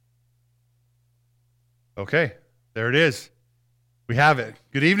Okay, there it is. We have it.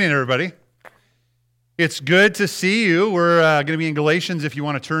 Good evening, everybody. It's good to see you. We're going to be in Galatians if you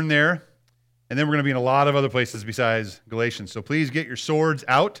want to turn there. And then we're going to be in a lot of other places besides Galatians. So please get your swords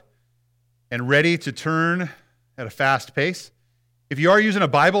out and ready to turn at a fast pace. If you are using a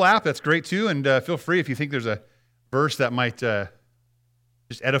Bible app, that's great too. And feel free, if you think there's a verse that might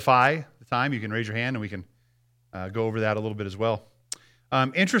just edify the time, you can raise your hand and we can go over that a little bit as well.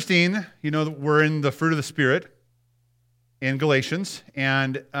 Interesting, we're in the fruit of the Spirit in Galatians.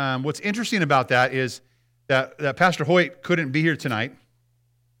 And what's interesting about that is that Pastor Hoyt couldn't be here tonight.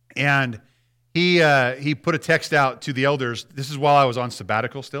 And he put a text out to the elders. This is while I was on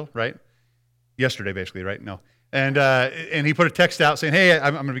sabbatical still, right? Yesterday, basically, right? No. And he put a text out saying, hey,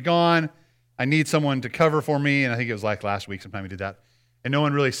 I'm going to be gone. I need someone to cover for me. And I think it was like last week sometime he did that. And no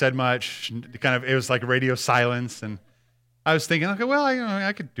one really said much. It was like radio silence. And I was thinking, okay, well,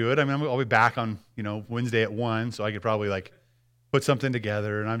 I could do it. I mean, I'll be back on, Wednesday at 1, so I could probably put something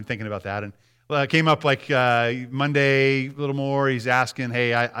together. And I'm thinking about that. And it came up Monday, a little more. He's asking,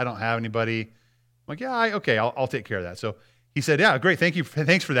 hey, I don't have anybody. I'm like, yeah, okay, I'll take care of that. So he said, yeah, great, thank you,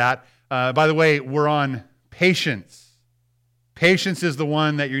 thanks for that. By the way, we're on patience. Patience is the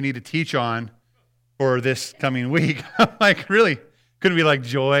one that you need to teach on for this coming week. Really, couldn't be like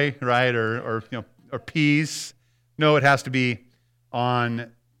joy, right, or peace. No, it has to be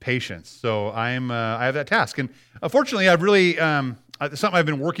on patience. So I have that task, and unfortunately, I've really it's something I've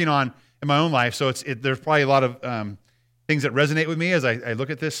been working on in my own life. So there's probably a lot of things that resonate with me as I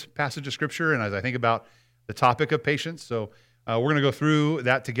look at this passage of Scripture and as I think about the topic of patience. So we're going to go through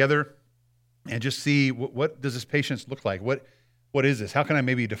that together and just see what does this patience look like. What is this? How can I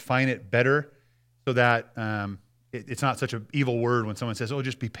maybe define it better so that it's not such an evil word when someone says, "Oh,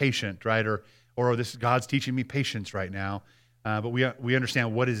 just be patient," right? Or this God's teaching me patience right now. But we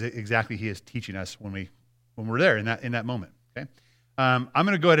understand what is it exactly He is teaching us when we're there in that moment. Okay, I'm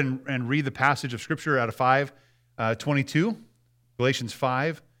going to go ahead and read the passage of Scripture out of 5:22, Galatians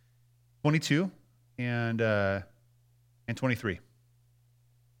 5:22 and 23. It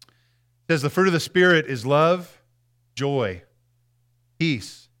says, "The fruit of the Spirit is love, joy,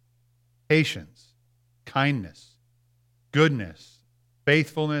 peace, patience, kindness, goodness,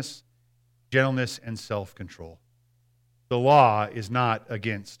 faithfulness, gentleness, and self-control. The law is not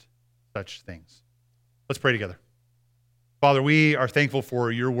against such things." Let's pray together. Father, we are thankful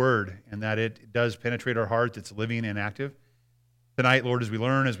for your word and that it does penetrate our hearts. It's living and active. Tonight, Lord, as we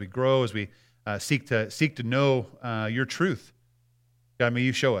learn, as we grow, as we seek to know your truth, God, may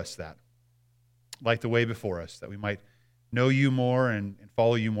you show us that, like the way before us, that we might know you more and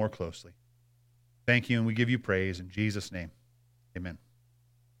follow you more closely. Thank you, and we give you praise in Jesus' name. Amen.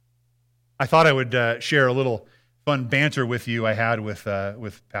 I thought I would share a little fun banter with you I had with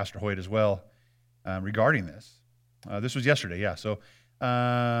Pastor Hoyt as well regarding this. This was yesterday, yeah. So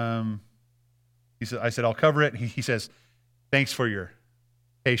he said, I said, I'll cover it. He says, thanks for your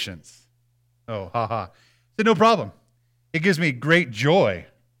patience. Oh, ha. I said, no problem. It gives me great joy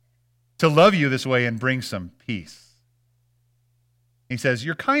to love you this way and bring some peace. He says,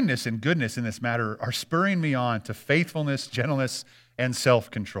 your kindness and goodness in this matter are spurring me on to faithfulness, gentleness, and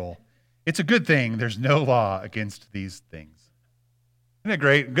self-control. It's a good thing there's no law against these things. Isn't it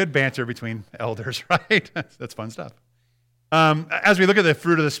great? Good banter between elders, right? That's fun stuff. As we look at the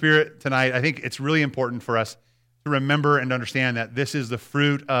fruit of the Spirit tonight, I think it's really important for us to remember and understand that this is the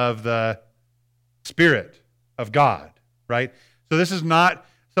fruit of the Spirit of God, right? So this is not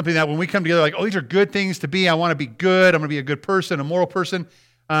something that when we come together like, oh, these are good things to be. I want to be good. I'm going to be a good person, a moral person.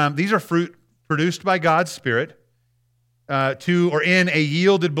 These are fruit produced by God's Spirit to or in a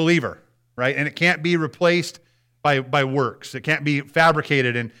yielded believer, right? And it can't be replaced by works. It can't be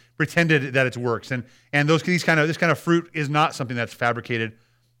fabricated and pretended that it's works. And this kind of fruit is not something that's fabricated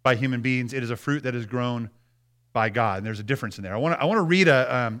by human beings. It is a fruit that is grown by God. And there's a difference in there. I want to read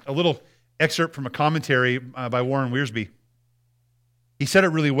a little excerpt from a commentary by Warren Wiersbe. He said it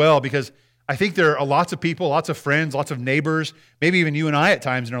really well because I think there are lots of people, lots of friends, lots of neighbors, maybe even you and I at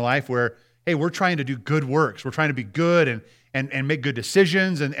times in our life where, hey, we're trying to do good works. We're trying to be good and make good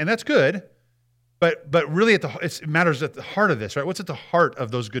decisions, and that's good. But really, it matters at the heart of this, right? What's at the heart of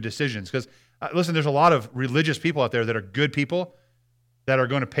those good decisions? Because, listen, there's a lot of religious people out there that are good people that are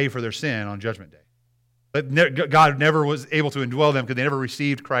going to pay for their sin on Judgment Day. But God never was able to indwell them because they never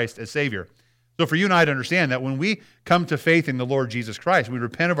received Christ as Savior. So for you and I to understand that when we come to faith in the Lord Jesus Christ, we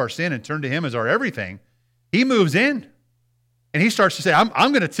repent of our sin and turn to Him as our everything, He moves in. And He starts to say, I'm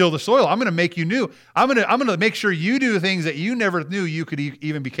going to till the soil. I'm going to make you new. I'm going to make sure you do things that you never knew you could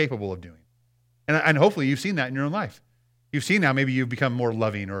even be capable of doing. And hopefully you've seen that in your own life. You've seen now maybe you've become more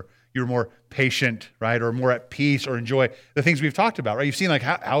loving, or you're more patient, right? Or more at peace, or enjoy the things we've talked about, right? You've seen like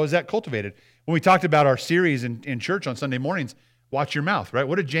how is that cultivated? When we talked about our series in church on Sunday mornings, watch your mouth, right?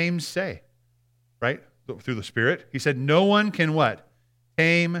 What did James say, right? Through the Spirit. He said, no one can what?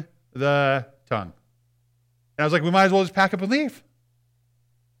 Tame the tongue. And I was like, we might as well just pack up and leave.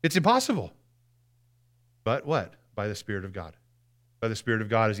 It's impossible. But what? By the Spirit of God. By the Spirit of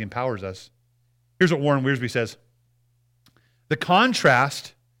God as He empowers us. Here's what Warren Wiersbe says. The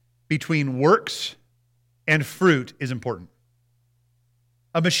contrast between works and fruit is important.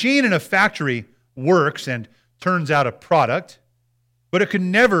 A machine in a factory works and turns out a product, but it could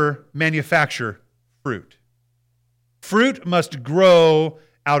never manufacture fruit. Fruit must grow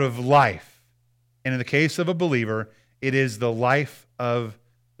out of life. And in the case of a believer, it is the life of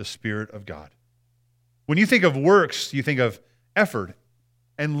the Spirit of God. When you think of works, you think of effort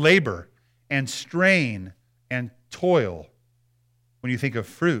and labor and strain and toil. When you think of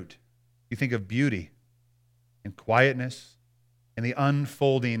fruit, you think of beauty and quietness and the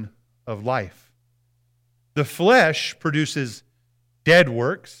unfolding of life. The flesh produces dead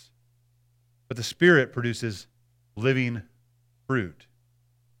works, but the Spirit produces living fruit.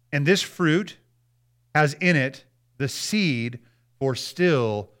 And this fruit has in it the seed for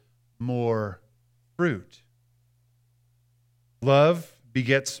still more fruit. Love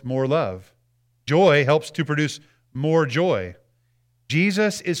begets more love. Joy helps to produce more joy.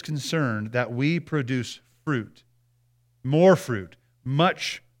 Jesus is concerned that we produce fruit, more fruit,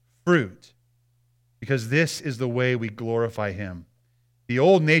 much fruit, because this is the way we glorify Him. The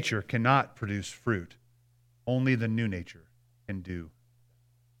old nature cannot produce fruit. Only the new nature can do.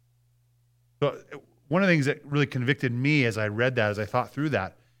 So one of the things that really convicted me as I read that, as I thought through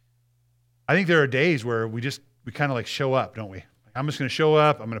that, I think there are days where we kind of like show up, don't we? I'm just going to show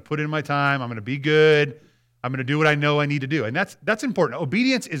up. I'm going to put in my time. I'm going to be good. I'm going to do what I know I need to do. And that's important.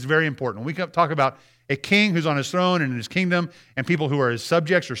 Obedience is very important. When we talk about a king who's on his throne and in his kingdom and people who are his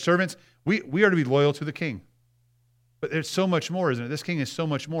subjects or servants, we are to be loyal to the king. But there's so much more, isn't it? This king is so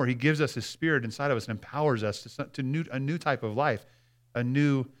much more. He gives us his Spirit inside of us and empowers us to a new type of life, a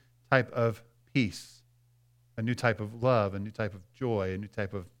new type of peace, a new type of love, a new type of joy, a new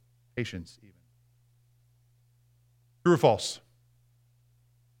type of patience even. True or false?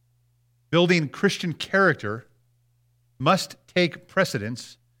 Building Christian character must take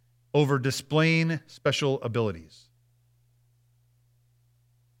precedence over displaying special abilities.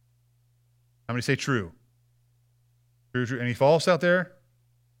 How many say true? True, true. Any false out there?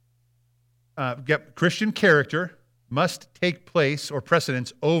 Christian character must take place or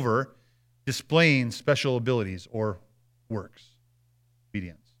precedence over displaying special abilities or works.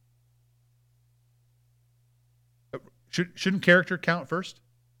 Obedience. Shouldn't character count first?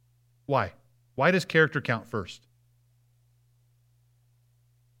 Why? Why does character count first?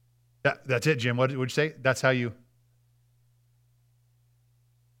 That's it, Jim. What would you say? That's how you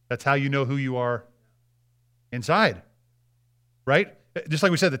know who you are inside. Right? Just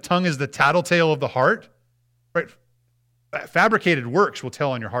like we said, the tongue is the tattletale of the heart. Right? Fabricated works will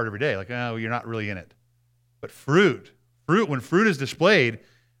tell on your heart every day, like, oh, you're not really in it. But when fruit is displayed,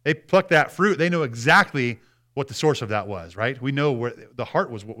 they pluck that fruit. They know exactly what the source of that was, right? We know where the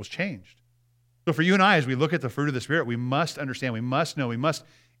heart was, what was changed. So for you and I, as we look at the fruit of the Spirit, we must understand, we must know, we must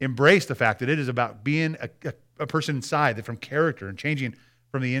embrace the fact that it is about being a person inside, that from character and changing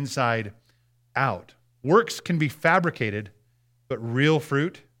from the inside out. Works can be fabricated, but real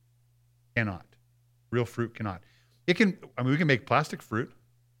fruit cannot. Real fruit cannot. We can make plastic fruit,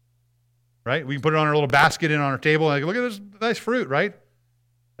 right? We can put it on our little basket and on our table, and look at this nice fruit, right?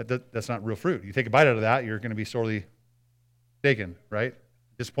 That's not real fruit. You take a bite out of that, you're going to be sorely taken, right?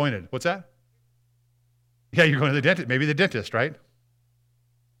 Disappointed. What's that? Yeah, you're going to the dentist. Maybe the dentist, right?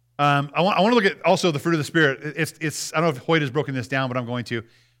 I want to look at also the fruit of the Spirit. It's I don't know if Hoyt has broken this down, but I'm going to.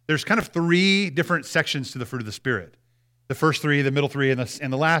 There's kind of 3 different sections to the fruit of the Spirit. The first 3, the middle 3, and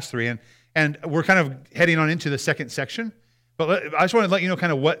the last 3. And we're kind of heading on into the second section. But I just want to let you know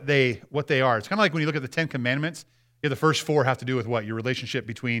kind of what they are. It's kind of like when you look at the 10 Commandments. The first 4 have to do with what? Your relationship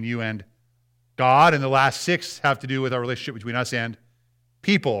between you and God, and the last 6 have to do with our relationship between us and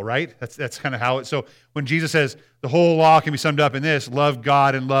people, right? That's kind of how it. So when Jesus says the whole law can be summed up in this: love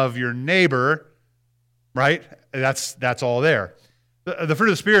God and love your neighbor, right? That's all there. The fruit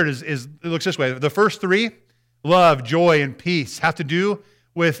of the Spirit is it looks this way. The first 3, love, joy, and peace, have to do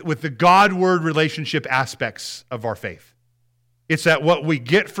with the God-word relationship aspects of our faith. It's that what we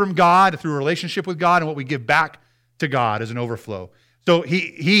get from God through a relationship with God and what we give back to God as an overflow. So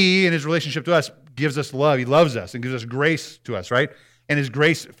he in his relationship to us gives us love. He loves us and gives us grace to us, right? And his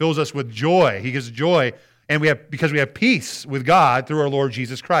grace fills us with joy. He gives joy And because we have peace with God through our Lord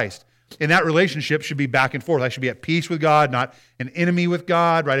Jesus Christ. And that relationship should be back and forth. I should be at peace with God, not an enemy with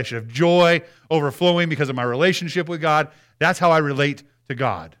God, right? I should have joy overflowing because of my relationship with God. That's how I relate to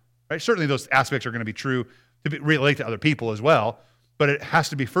God, right? Certainly those aspects are going to be true to relate to other people as well, but it has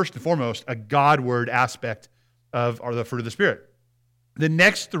to be first and foremost a Godward aspect of the fruit of the Spirit. The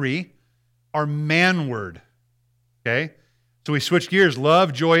next three are manward, okay? So we switch gears.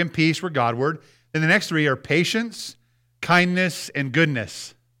 Love, joy, and peace were Godward. Then the next three are patience, kindness, and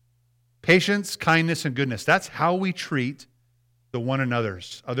goodness. Patience, kindness, and goodness. That's how we treat the one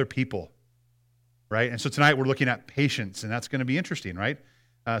another's, other people, right? And so tonight we're looking at patience, and that's going to be interesting, right?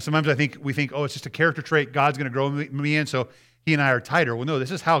 Sometimes we think, oh, it's just a character trait God's going to grow me in, so he and I are tighter. Well, no,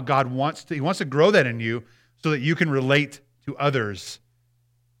 this is how God wants to. He wants to grow that in you so that you can relate to others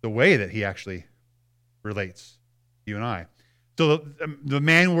the way that he actually relates to you and I. So the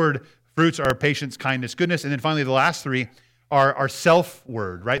manward fruits are patience, kindness, goodness, and then finally the last three are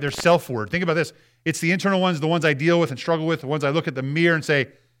self-word, right? They're self-word. Think about this. It's the internal ones, the ones I deal with and struggle with, the ones I look at the mirror and say,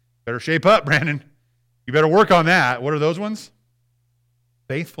 better shape up, Brandon. You better work on that. What are those ones?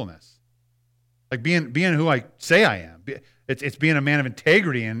 Faithfulness. Like being who I say I am. It's being a man of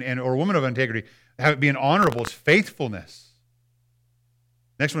integrity or a woman of integrity. Being honorable is faithfulness.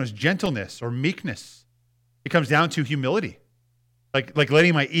 Next one is gentleness or meekness. It comes down to humility. Like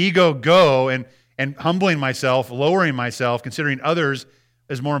letting my ego go and humbling myself, lowering myself, considering others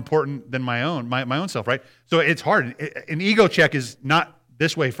as more important than my own self, right? So it's hard. An ego check is not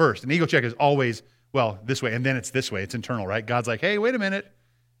this way first. An ego check is always, well, this way, and then it's this way. It's internal, right? God's like, hey, wait a minute.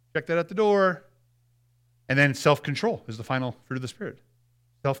 Check that at the door. And then self-control is the final fruit of the Spirit.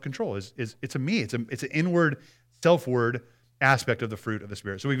 Self-control is it's a me. It's an inward, self-word aspect of the fruit of the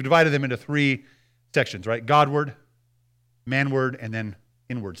Spirit. So we've divided them into three sections, right? Godward, manward, and then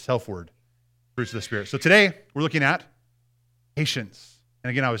inward, self-word fruits of the Spirit. So today we're looking at patience.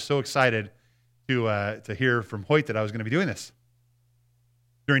 And again, I was so excited to hear from Hoyt that I was going to be doing this.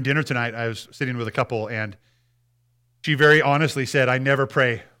 During dinner tonight, I was sitting with a couple, and she very honestly said, I never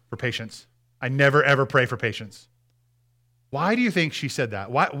pray for patience. I never, ever pray for patience. Why do you think she said that?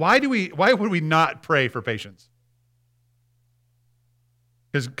 Why would we not pray for patience?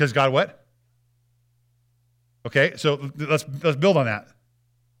 Because God what? Okay, so let's build on that.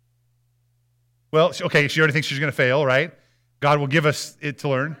 Well, okay, she already thinks she's going to fail, right? God will give us it to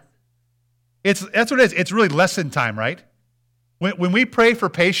learn. That's what it is. It's really lesson time, right? When we pray for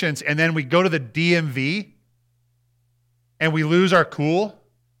patience and then we go to the DMV and we lose our cool,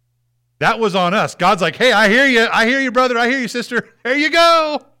 that was on us. God's like, hey, I hear you, brother. I hear you, sister. There you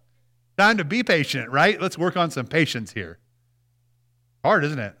go. Time to be patient, right? Let's work on some patience here. Hard,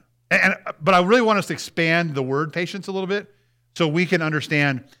 isn't it? But I really want us to expand the word patience a little bit so we can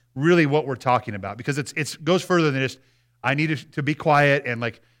understand really what we're talking about, because it goes further than just I need to be quiet and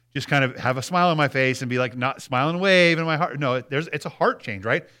like just kind of have a smile on my face and be like not smile and wave in my heart. No, it's a heart change,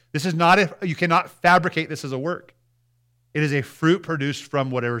 right? This is not you cannot fabricate this as a work. It is a fruit produced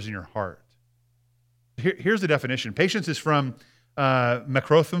from whatever's in your heart. Here's the definition. Patience is from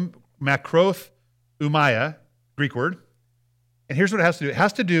makrothumia, Greek word. And here's what it has to do. It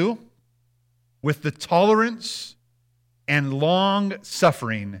has to do with the tolerance and long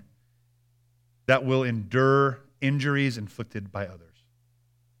suffering that will endure injuries inflicted by others.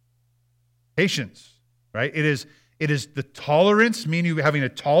 Patience, right? It is the tolerance, meaning having a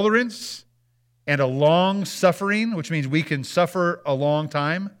tolerance and a long suffering, which means we can suffer a long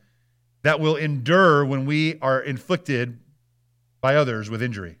time, that will endure when we are inflicted by others with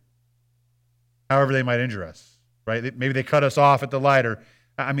injury, however they might injure us, right? Maybe they cut us off at the light, or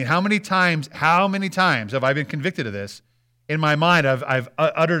I mean, how many times have I been convicted of this? In my mind, I've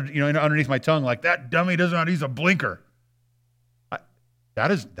uttered, underneath my tongue, like, that dummy doesn't know how to use a blinker.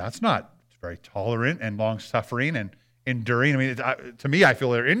 That's not very tolerant and long-suffering and enduring. I mean, to me, I feel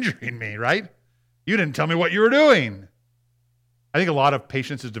they're injuring me, right? You didn't tell me what you were doing. I think a lot of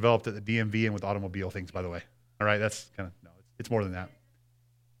patience is developed at the DMV and with automobile things, by the way. All right, that's it's more than that.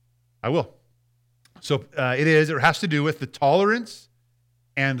 I will. So it has to do with the tolerance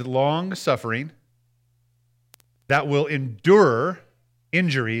and long-suffering that will endure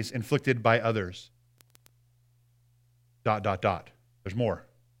injuries inflicted by others. ... There's more.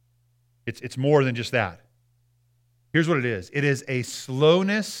 It's more than just that. Here's what it is. It is a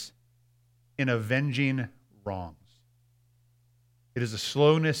slowness in avenging wrongs. It is a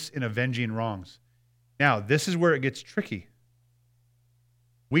slowness in avenging wrongs. Now, this is where it gets tricky.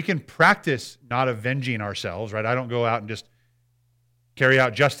 We can practice not avenging ourselves, right? I don't go out and just carry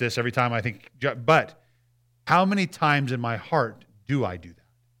out justice every time I think, but how many times in my heart do I do that?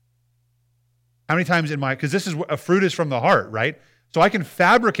 How many times because this is a fruit is from the heart, right? So I can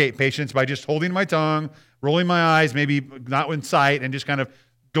fabricate patience by just holding my tongue, rolling my eyes, maybe not in sight, and just kind of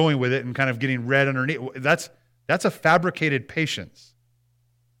going with it and kind of getting red underneath. That's a fabricated patience.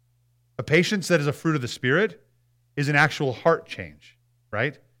 A patience that is a fruit of the Spirit is an actual heart change,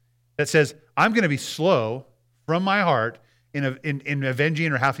 right? That says, I'm going to be slow from my heart in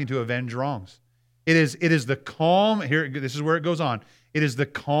avenging or having to avenge wrongs. It is the calm, here, this is where it goes on. It is the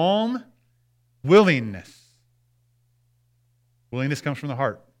calm willingness. Willingness comes from the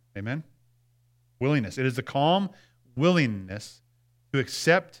heart. Amen? Willingness. It is the calm willingness to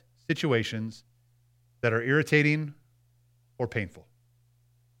accept situations that are irritating or painful.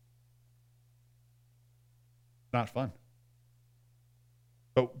 Not fun.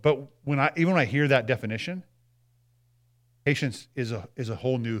 But when I hear that definition, patience is a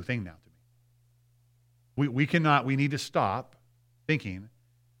whole new thing now to me. We need to stop thinking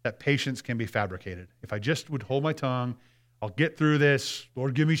that patience can be fabricated. If I just would hold my tongue, I'll get through this.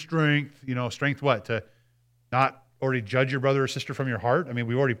 Lord, give me strength. Strength what? To not already judge your brother or sister from your heart? I mean,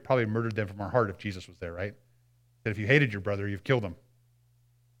 we already probably murdered them from our heart if Jesus was there, right? That if you hated your brother, you've killed him.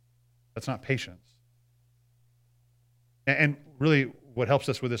 That's not patience. And really, what helps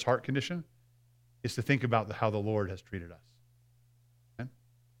us with this heart condition is to think about how the Lord has treated us. Okay?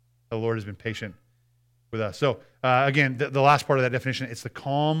 The Lord has been patient with us. So, again, the last part of that definition, it's the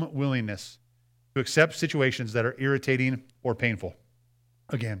calm willingness to accept situations that are irritating or painful.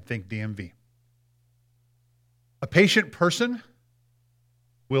 Again, think DMV. A patient person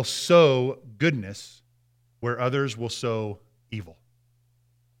will sow goodness where others will sow evil.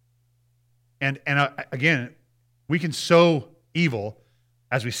 And again, we can sow evil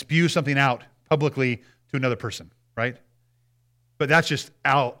as we spew something out publicly to another person, right? But that's just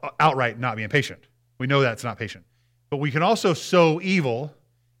outright not being patient. We know that's not patient. But we can also sow evil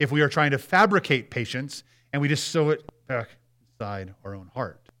if we are trying to fabricate patience and we just sow it back inside our own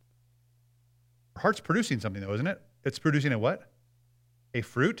heart. Our heart's producing something though, isn't it? It's producing a what? A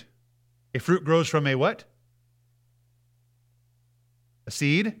fruit. A fruit grows from a what? A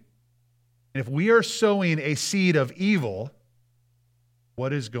seed. And if we are sowing a seed of evil,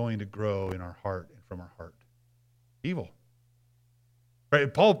 what is going to grow in our heart and from our heart? Evil.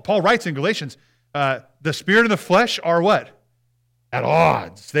 Right? Paul writes in Galatians, the spirit and the flesh are what? At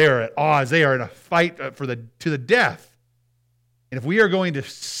odds. They are at odds. They are in a fight to the death. And if we are going to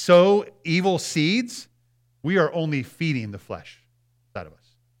sow evil seeds, we are only feeding the flesh inside of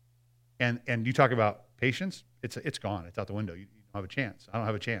us. And you talk about patience, it's gone. It's out the window. You don't have a chance. I don't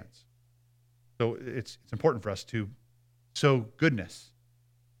have a chance. So it's important for us to sow goodness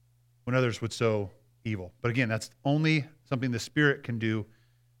when others would sow evil. But again, that's only something the Spirit can do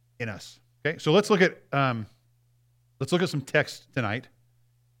in us. Okay, so let's look at some text tonight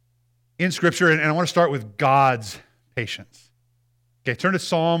in Scripture, and I want to start with God's patience. Okay, turn to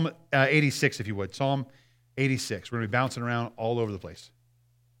Psalm 86, if you would. Psalm 86. We're going to be bouncing around all over the place.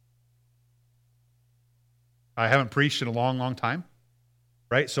 I haven't preached in a long, long time,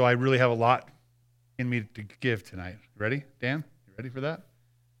 right? So I really have a lot in me to give tonight. Ready, Dan? You ready for that?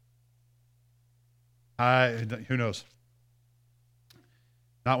 Who knows?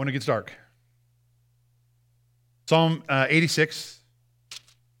 Not when it gets dark. Psalm 86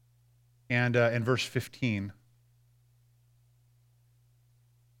 and verse 15.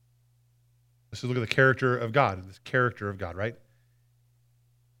 Let's look at the character of God. This character of God, right?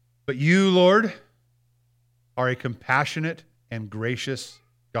 But you, Lord, are a compassionate and gracious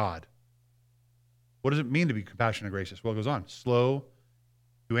God. What does it mean to be compassionate and gracious? Well, it goes on. Slow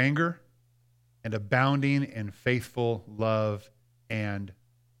to anger and abounding in faithful love and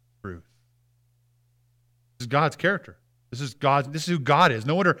truth. This is God's character. This is who God is.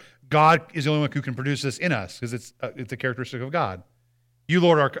 No wonder God is the only one who can produce this in us, because it's a characteristic of God. You,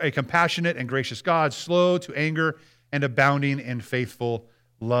 Lord, are a compassionate and gracious God, slow to anger and abounding in faithful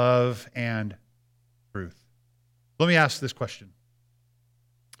love and truth. Let me ask this question.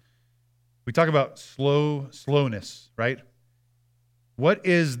 We talk about slowness, right? What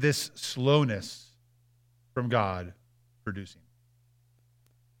is this slowness from God producing?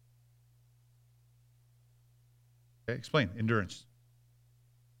 Okay, explain. Endurance.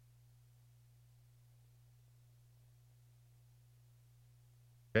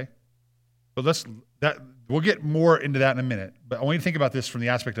 Okay? But we'll get more into that in a minute. But I want you to think about this from the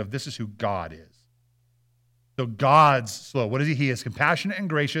aspect of this is who God is. So God's slow. What is he? He is compassionate and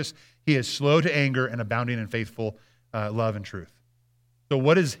gracious. He is slow to anger and abounding in faithful love and truth. So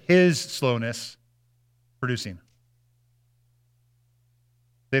what is his slowness producing?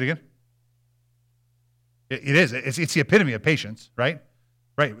 Say it again. It is. It's the epitome of patience, right?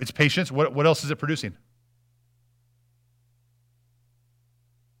 Right, it's patience. What else is it producing?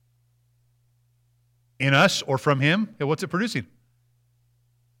 In us or from him? Yeah, what's it producing?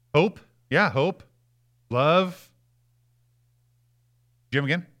 Hope. Yeah, hope. Love. Jim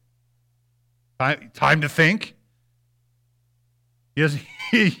again? Time to think.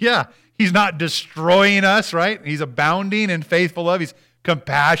 Yeah, he's not destroying us, right? He's abounding in faithful love. He's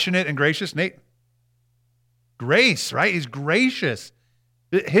compassionate and gracious. Nate? Grace, right? He's gracious.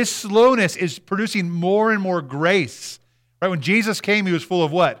 His slowness is producing more and more grace. Right? When Jesus came, he was full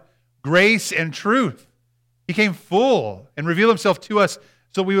of what? Grace and truth. He came full and revealed himself to us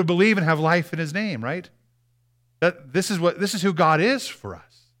so we would believe and have life in his name, right? This is who God is for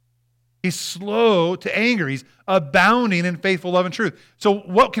us. He's slow to anger. He's abounding in faithful love and truth. So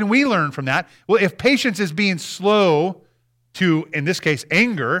what can we learn from that? Well, if patience is being slow to, in this case,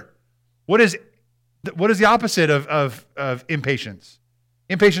 anger, what is the opposite of impatience?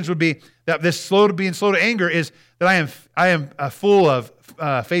 Impatience would be that being slow to anger is that I am full of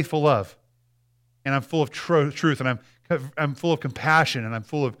faithful love, and I'm full of truth, and I'm full of compassion, and I'm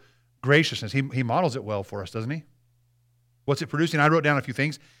full of graciousness. He models it well for us, doesn't he? What's it producing? I wrote down a few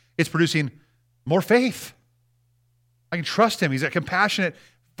things. It's producing more faith. I can trust him. He's a compassionate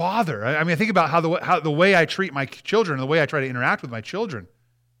father. I mean, think about how the way I treat my children, the way I try to interact with my children.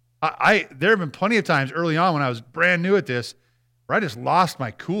 There have been plenty of times early on when I was brand new at this where I just lost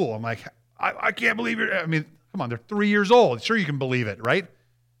my cool. I'm like, I can't believe it. I mean, come on, they're 3 years old. Sure, you can believe it, right?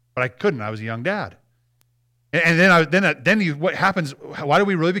 But I couldn't. I was a young dad. And then what happens? Why do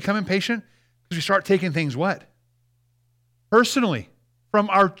we really become impatient? Because we start taking things what? Personally, from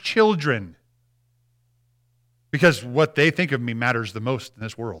our children. Because what they think of me matters the most in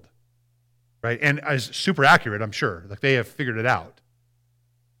this world, right? And is super accurate, I'm sure. Like they have figured it out.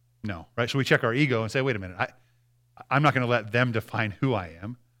 No, right? So we check our ego and say, wait a minute, I'm not going to let them define who I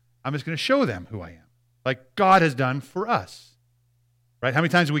am. I'm just going to show them who I am, like God has done for us, right? How many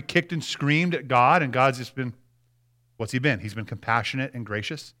times have we kicked and screamed at God, and God's just been, what's he been? He's been compassionate and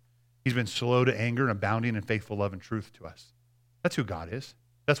gracious. He's been slow to anger and abounding in faithful love and truth to us. That's who God is.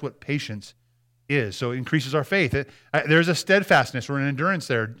 That's what patience is. So it increases our faith. There's a steadfastness or an endurance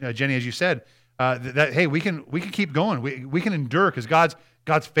there, Jenny, as you said, that hey, we can keep going. We can endure because God's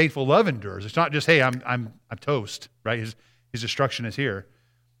faithful love endures. It's not just, hey, I'm toast, right? His destruction is here.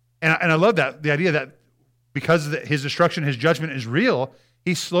 And I love that, the idea that because his destruction, his judgment is real,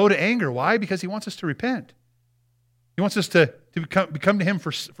 he's slow to anger. Why? Because he wants us to repent. He wants us to come to him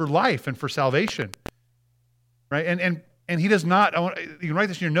for life and for salvation, right? And he does not, you can write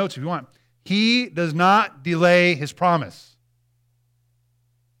this in your notes if you want, he does not delay his promise.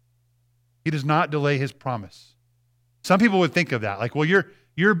 He does not delay his promise. Some people would think of that, like, well,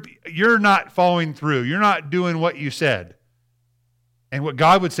 you're not following through. You're not doing what you said. And what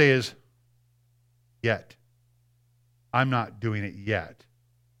God would say is, yet. I'm not doing it yet.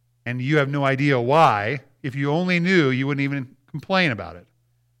 And you have no idea why. If you only knew, you wouldn't even complain about it.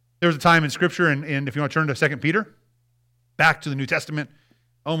 There was a time in Scripture, and if you want to turn to 2 Peter, back to the New Testament,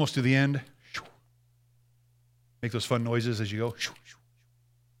 almost to the end. Make those fun noises as you go.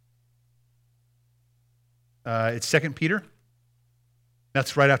 It's 2 Peter.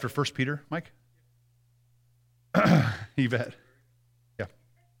 That's right after 1 Peter, Mike. You bet.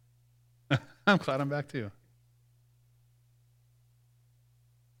 Yeah. I'm glad I'm back too.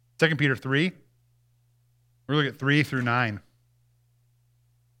 2 Peter 3. We're looking at 3 through 9.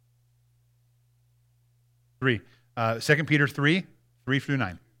 3. 2 Peter 3, 3 through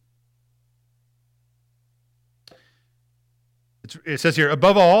 9. It says here,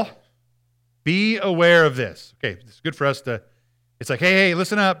 above all, be aware of this. Okay, it's good for us to, it's like, hey,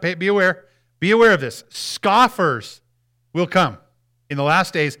 listen up, be aware. Be aware of this. Scoffers will come in the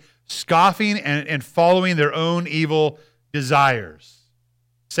last days, scoffing and following their own evil desires,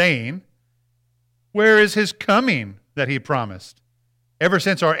 saying, where is his coming that he promised? Ever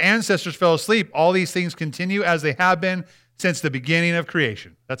since our ancestors fell asleep, all these things continue as they have been since the beginning of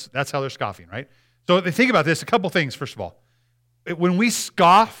creation. That's how they're scoffing, right? So they think about this, a couple things, first of all. When we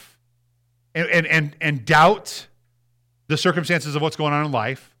scoff and doubt the circumstances of what's going on in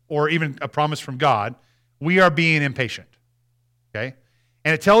life, or even a promise from God, we are being impatient, okay?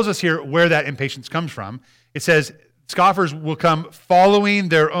 And it tells us here where that impatience comes from. It says, scoffers will come following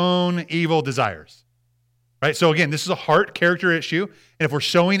their own evil desires, right? So again, this is a heart character issue, and if we're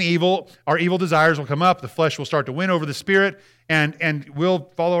sowing evil, our evil desires will come up, the flesh will start to win over the spirit, and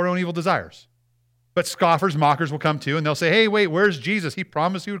we'll follow our own evil desires. But scoffers, mockers will come too, and they'll say, hey, wait, where's Jesus? He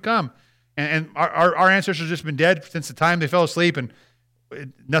promised he would come. And our ancestors have just been dead since the time they fell asleep, and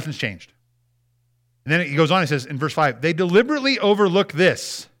nothing's changed. And then he goes on, he says in verse 5, they deliberately overlook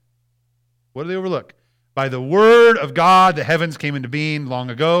this. What do they overlook? By the word of God, the heavens came into being long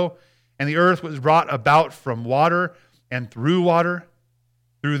ago, and the earth was brought about from water and through water.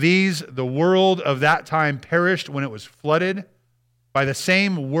 Through these, the world of that time perished when it was flooded. By the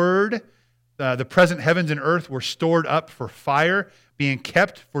same word, the present heavens and earth were stored up for fire, being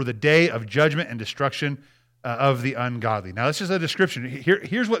kept for the day of judgment and destruction of the ungodly. Now, this is a description.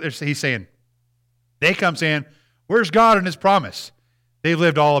 Here's what he's saying. They come saying, where's God and his promise? They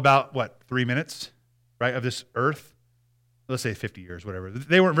lived all about, 3 minutes, right, of this earth? Let's say 50 years, whatever.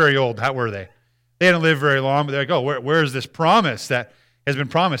 They weren't very old. How were they? They hadn't lived very long, but they're like, oh, where's this promise that has been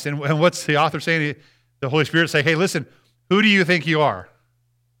promised? And what's the author saying? The Holy Spirit say, hey, listen, who do you think you are?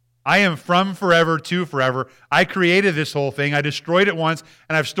 I am from forever to forever. I created this whole thing. I destroyed it once,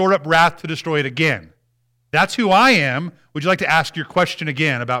 and I've stored up wrath to destroy it again. That's who I am. Would you like to ask your question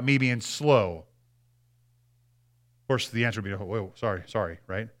again about me being slow? Of course, the answer would be, oh, sorry,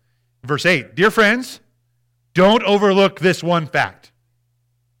 right? Verse 8, dear friends, don't overlook this one fact.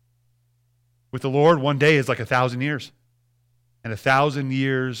 With the Lord, one day is like 1,000 years, and 1,000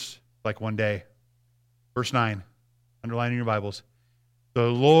 years like one day. Verse 9, underline in your Bibles. The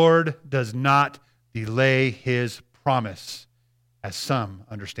Lord does not delay his promise, as some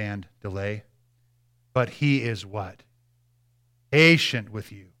understand delay, but he is what? Patient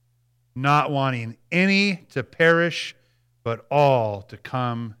with you, not wanting any to perish, but all to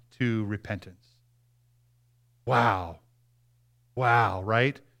come to repentance. Wow,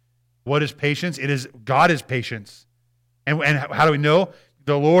 right? What is patience? God is patience. And how do we know?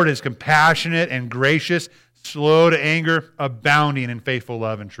 The Lord is compassionate and gracious, slow to anger, abounding in faithful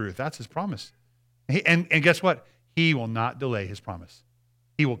love and truth. That's his promise. And guess what? He will not delay his promise.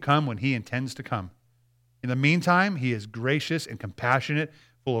 He will come when he intends to come. In the meantime, he is gracious and compassionate,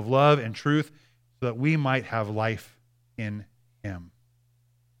 full of love and truth, so that we might have life in him.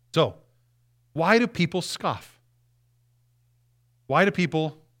 So, why do people scoff? Why do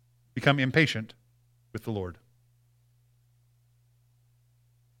people become impatient with the Lord?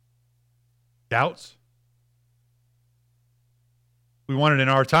 Doubts? We want it in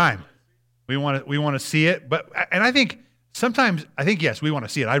our time. We want to see it, and I think sometimes, yes, we want to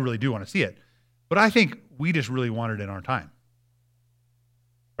see it. I really do want to see it. But I think we just really want it in our time.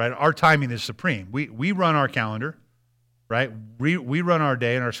 Right? Our timing is supreme. We run our calendar, right? We run our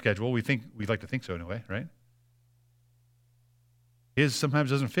day and our schedule. We'd like to think so anyway, right? His sometimes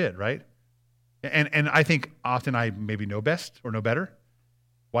doesn't fit, right? And I think often I maybe know best or know better.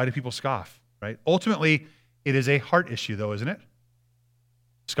 Why do people scoff, right? Ultimately, it is a heart issue though, isn't it?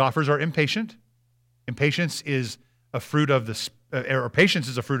 Scoffers are impatient. Impatience is a fruit of or patience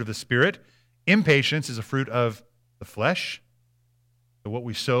is a fruit of the Spirit. Impatience is a fruit of the flesh. So what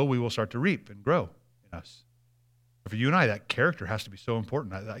we sow, we will start to reap and grow in us. For you and I, that character has to be so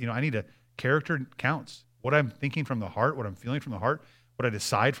important. I need character counts. What I'm thinking from the heart, what I'm feeling from the heart, what I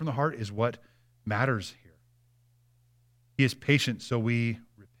decide from the heart is what matters here. He is patient, so we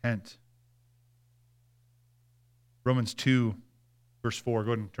repent. Romans 2, verse 4.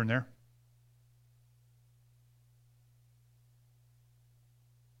 Go ahead and turn there.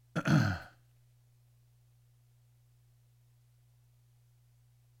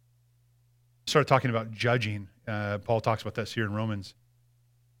 Started talking about judging. Paul talks about this here in Romans.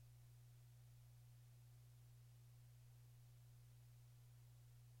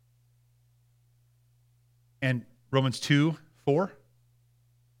 And Romans 2:4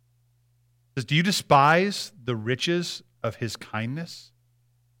 says, do you despise the riches of his kindness,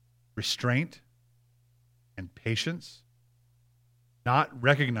 restraint, and patience, not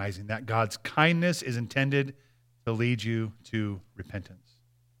recognizing that God's kindness is intended to lead you to repentance?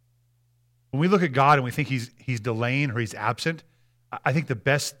 When we look at God and we think he's delaying or he's absent, I think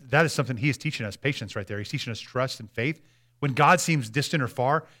that is something he is teaching us, patience right there. He's teaching us trust and faith. When God seems distant or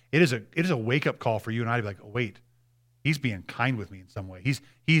far, it is a wake-up call for you and I to be like, oh, wait, he's being kind with me in some way.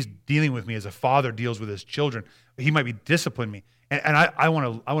 He's dealing with me as a father deals with his children. He might be disciplining me. And I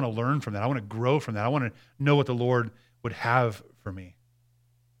want to learn from that. I want to grow from that. I want to know what the Lord would have for me.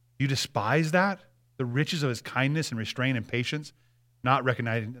 You despise that? The riches of his kindness and restraint and patience, not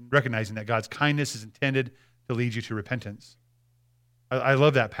recognizing that God's kindness is intended to lead you to repentance. I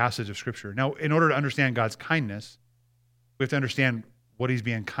love that passage of Scripture. Now, in order to understand God's kindness, we have to understand what he's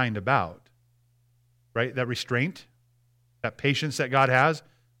being kind about, right? That restraint, that patience that God has,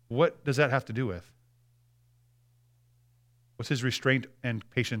 what does that have to do with? What's his restraint and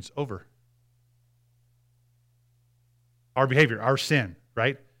patience over? Our behavior, our sin,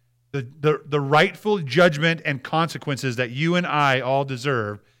 right? The rightful judgment and consequences that you and I all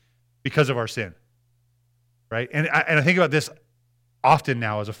deserve because of our sin. right? And I think about this often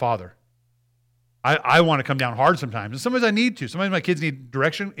now as a father. I want to come down hard sometimes, and sometimes I need to. Sometimes my kids need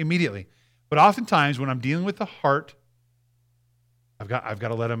direction immediately. But oftentimes when I'm dealing with the heart, I've got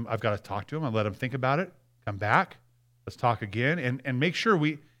to talk to them. I let them think about it, come back, let's talk again, and make sure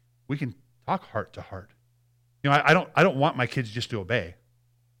we can talk heart to heart. I don't want my kids just to obey.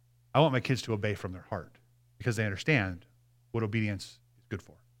 I want my kids to obey from their heart because they understand what obedience is good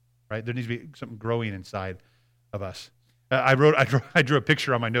for, right? There needs to be something growing inside of us. I drew a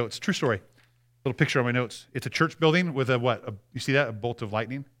picture on my notes. True story. Little picture on my notes. It's a church building with you see that? A bolt of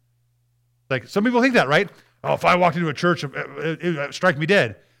lightning? Like some people think that, right? Oh, if I walked into a church, it would strike me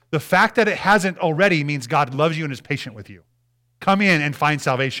dead. The fact that it hasn't already means God loves you and is patient with you. Come in and find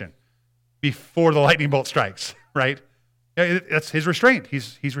salvation before the lightning bolt strikes, right? That's his restraint.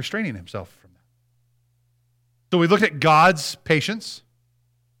 He's restraining himself from that. So we looked at God's patience.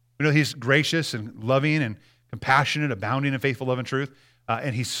 We know he's gracious and loving and compassionate, abounding in faithful love and truth.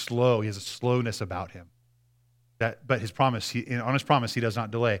 And he's slow. He has a slowness about him. But his promise, on his promise, he does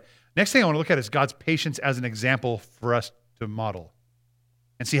not delay. Next thing I want to look at is God's patience as an example for us to model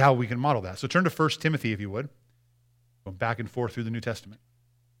and see how we can model that. So turn to 1 Timothy, if you would. Going back and forth through the New Testament.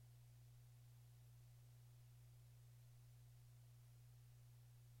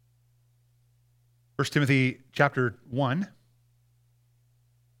 1 Timothy chapter 1.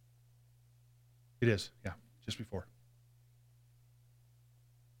 It is, yeah, just before.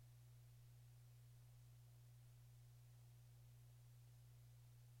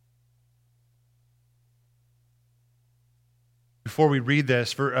 Before we read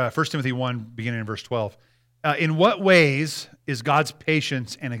this, for 1 Timothy 1, beginning in verse 12, in what ways is God's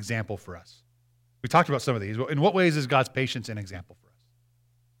patience an example for us? We talked about some of these. In what ways is God's patience an example for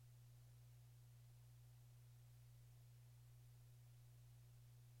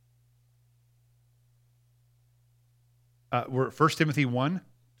us? We're 1 Timothy 1,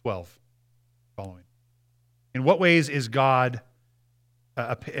 12, following. In what ways is God's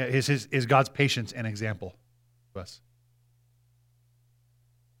patience an example to us?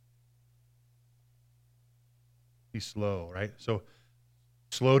 He's slow, right? So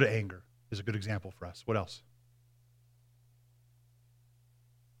slow to anger is a good example for us. What else?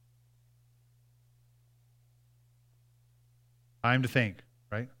 Time to think,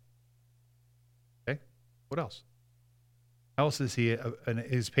 right? Okay. What else? How else is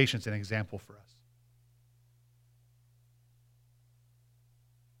his patience an example for us?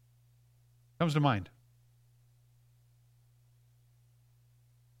 Comes to mind.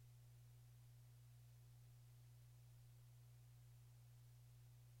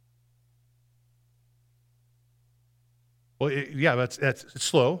 Well, it's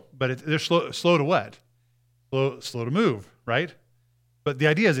slow, but they're slow to what? Slow to move, right? But the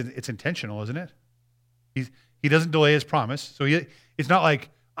idea is it's intentional, isn't it? He doesn't delay his promise, so it's not like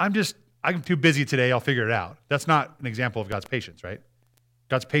I'm too busy today, I'll figure it out. That's not an example of God's patience, right?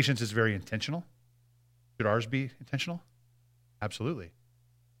 God's patience is very intentional. Should ours be intentional? Absolutely,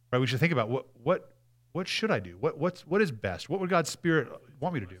 right? We should think about what should I do? What is best? What would God's Spirit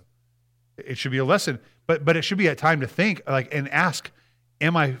want me to do? It should be a lesson, but it should be a time to think and ask,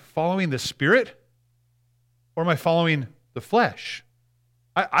 am I following the Spirit or am I following the flesh?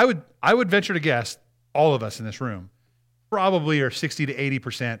 I would venture to guess all of us in this room probably are 60 to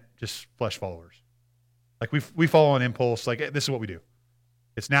 80% just flesh followers. Like we follow an impulse, like this is what we do.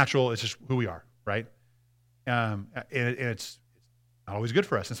 It's natural, it's just who we are, right? And it's not always good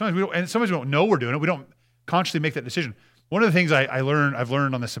for us. And sometimes we don't know we're doing it. We don't consciously make that decision. One of the things I've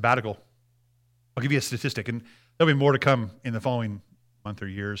learned on the sabbatical, I'll give you a statistic, and there'll be more to come in the following month or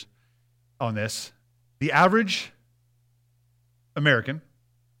years on this. The average American,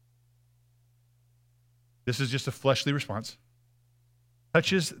 this is just a fleshly response,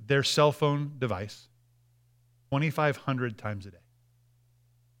 touches their cell phone device 2,500 times a day.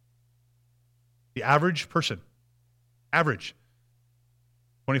 The average person,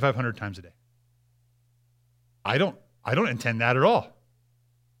 2,500 times a day. I don't intend that at all.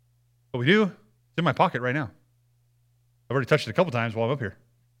 But we do. It's in my pocket right now. I've already touched it a couple times while I'm up here.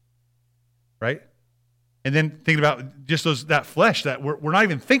 Right? And then thinking about just that flesh that we're not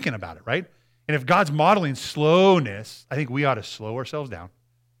even thinking about it, right? And if God's modeling slowness, I think we ought to slow ourselves down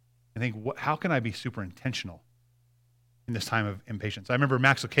and think, how can I be super intentional in this time of impatience? I remember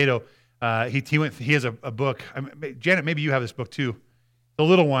Max Lucado, he has a book. Janet, maybe you have this book too. The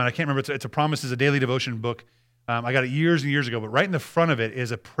little one, I can't remember. It's a Promises, a daily devotion book. I got it years and years ago, but right in the front of it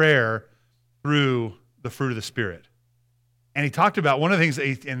is a prayer through the fruit of the Spirit. And he talked about one of the things,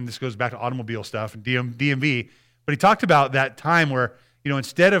 and this goes back to automobile stuff and DMV, but he talked about that time where,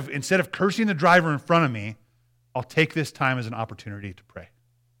 instead of cursing the driver in front of me, I'll take this time as an opportunity to pray.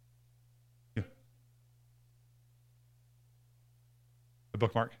 Yeah. The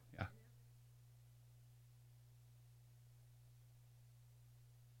bookmark? Yeah.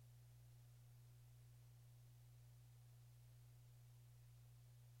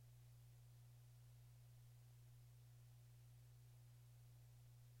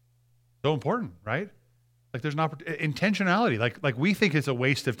 So important, right? Like there's an intentionality. Like we think it's a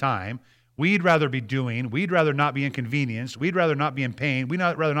waste of time. We'd rather be doing. We'd rather not be inconvenienced. We'd rather not be in pain. We'd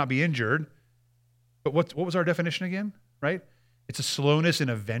rather not be injured. But what was our definition again, right? It's a slowness in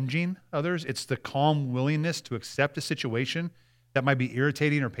avenging others. It's the calm willingness to accept a situation that might be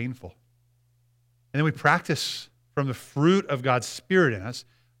irritating or painful. And then we practice from the fruit of God's Spirit in us,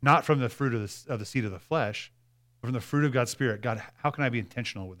 not from the fruit of the seed of the flesh, but from the fruit of God's Spirit. God, how can I be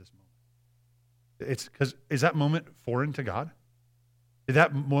intentional with this moment? It's because, is that moment foreign to God? Did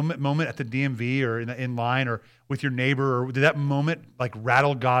that moment at the DMV or in line or with your neighbor, or did that moment like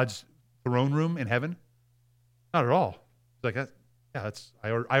rattle God's throne room in heaven? Not at all. It's like,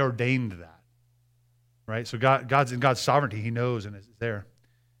 I ordained that, right? So God's in God's sovereignty. He knows and is there.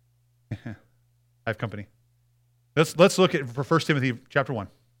 I have company. Let's look at for 1 Timothy chapter 1.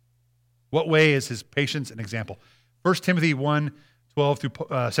 What way is his patience an example? 1 Timothy 1, 12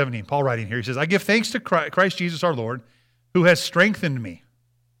 through 17. Paul writing here. He says, I give thanks to Christ Jesus our Lord, who has strengthened me,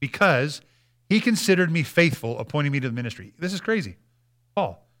 because he considered me faithful, appointing me to the ministry. This is crazy.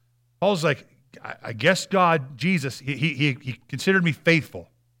 Paul's like, I guess God, Jesus, he considered me faithful.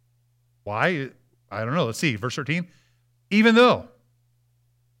 Why? I don't know. Let's see. Verse 13. Even though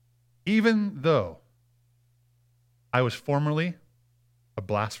I was formerly a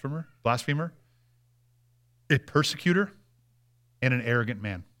blasphemer, a persecutor, and an arrogant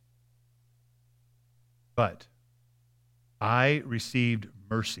man. But I received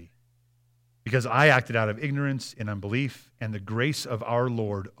mercy because I acted out of ignorance and unbelief, and the grace of our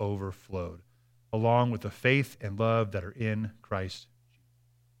Lord overflowed, along with the faith and love that are in Christ.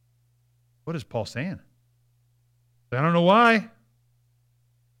 What is Paul saying? I don't know why.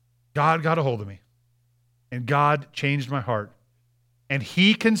 God got a hold of me, and God changed my heart, and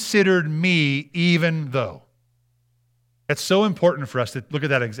he considered me even though. That's so important for us to look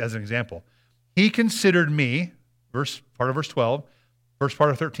at that as an example. He considered me, part of verse 12, first part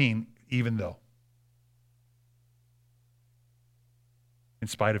of 13, even though. In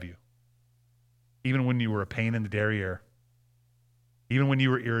spite of you. Even when you were a pain in the derriere. Even when you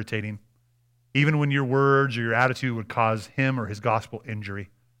were irritating. Even when your words or your attitude would cause him or his gospel injury.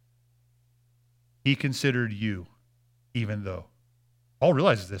 He considered you, even though. Paul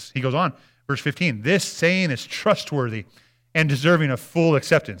realizes this. He goes on, verse 15, this saying is trustworthy and deserving of full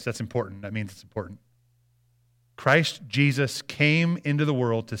acceptance. That's important. That means it's important. Christ Jesus came into the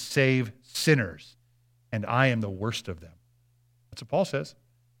world to save sinners, and I am the worst of them. That's what Paul says.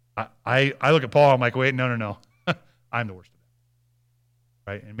 I look at Paul, I'm like, wait, no. I'm the worst of them.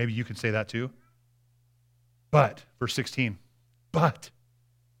 Right? And maybe you can say that too. But, verse 16, but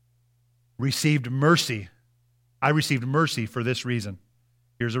received mercy. I received mercy for this reason.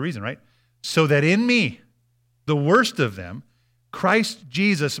 Here's the reason, right? So that in me, the worst of them, Christ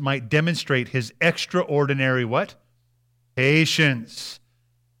Jesus might demonstrate his extraordinary what? Patience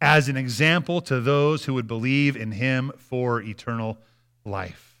as an example to those who would believe in him for eternal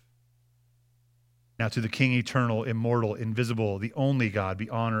life. Now to the King eternal, immortal, invisible, the only God, be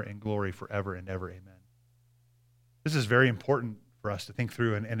honor and glory forever and ever. Amen. This is very important for us to think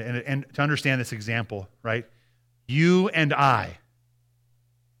through and to understand this example, right? You and I,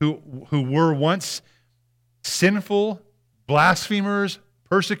 who were once sinful, blasphemers,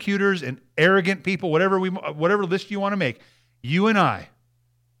 persecutors, and arrogant people, whatever list you want to make, you and I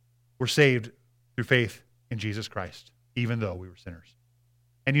were saved through faith in Jesus Christ, even though we were sinners.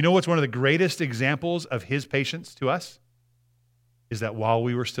 And you know what's one of the greatest examples of his patience to us? Is that while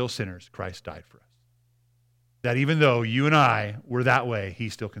we were still sinners, Christ died for us. That even though you and I were that way, he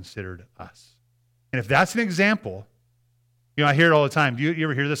still considered us. And if that's an example, you know, I hear it all the time. Do you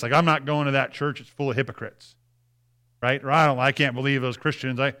ever hear this? Like, I'm not going to that church. It's full of hypocrites. Right? Or I can't believe those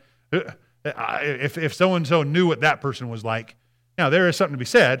Christians. If so-and-so knew what that person was like. Now, there is something to be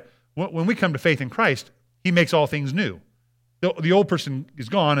said. When we come to faith in Christ, he makes all things new. The old person is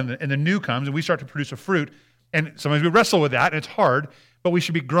gone and the new comes, and we start to produce a fruit. And sometimes we wrestle with that, and it's hard, but we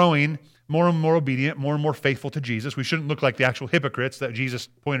should be growing more and more obedient, more and more faithful to Jesus. We shouldn't look like the actual hypocrites that Jesus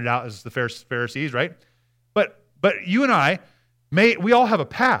pointed out as the Pharisees, right? But you and I, we all have a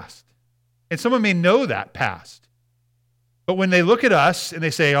past. And someone may know that past. But when they look at us and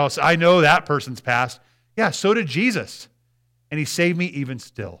they say, oh, I know that person's past. Yeah, so did Jesus. And he saved me even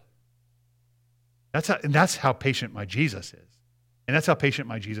still. That's how patient my Jesus is. And that's how patient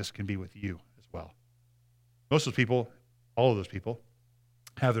my Jesus can be with you as well. Most of those people, all of those people,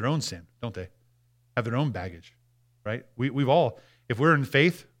 have their own sin, don't they? Have their own baggage, right? We've all, if we're in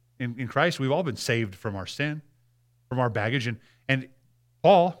faith in Christ, we've all been saved from our sin, from our baggage. And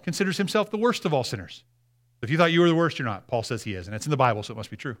Paul considers himself the worst of all sinners. If you thought you were the worst, you're not. Paul says he is. And it's in the Bible, so it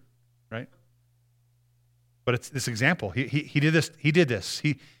must be true, right? But it's this example. He did this. He did this.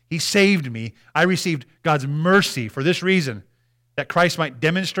 He saved me. I received God's mercy for this reason, that Christ might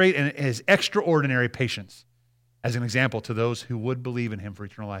demonstrate his extraordinary patience as an example to those who would believe in him for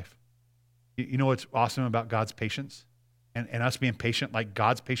eternal life. You know what's awesome about God's patience and us being patient like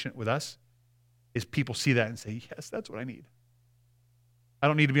God's patient with us is people see that and say, yes, that's what I need. I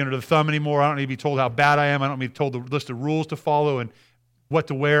don't need to be under the thumb anymore. I don't need to be told how bad I am. I don't need to be told the list of rules to follow and what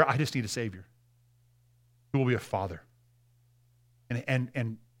to wear. I just need a Savior who will be a father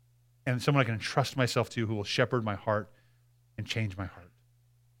and someone I can entrust myself to, who will shepherd my heart and change my heart.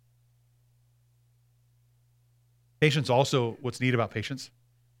 Patience also, what's neat about patience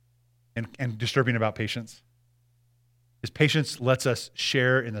and disturbing about patience is patience lets us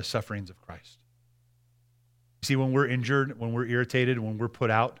share in the sufferings of Christ. You see, when we're injured, when we're irritated, when we're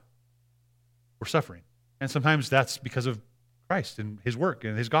put out, we're suffering. And sometimes that's because of Christ and his work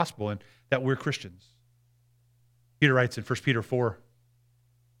and his gospel and that we're Christians. Peter writes in 1 Peter 4,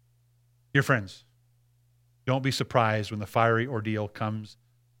 "Dear friends, don't be surprised when the fiery ordeal comes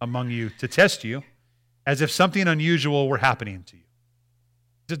among you to test you, as if something unusual were happening to you."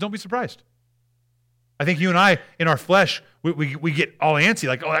 He says, don't be surprised. I think you and I, in our flesh, we get all antsy,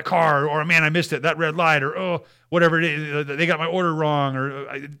 like, oh, that car, or man, I missed it, that red light, or oh, whatever it is, they got my order wrong, or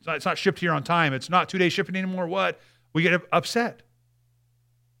it's not shipped here on time, it's not 2-day shipping anymore, what? We get upset,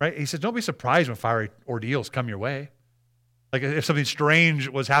 right? He says, don't be surprised when fiery ordeals come your way. Like if something strange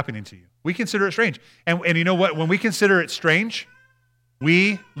was happening to you. We consider it strange. And you know what? When we consider it strange,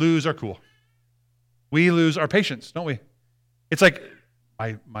 we lose our cool. We lose our patience, don't we? It's like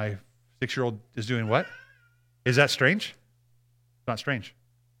my 6-year-old is doing what? Is that strange? It's not strange,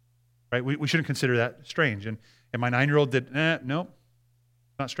 right? We shouldn't consider that strange. And my 9-year-old did, no,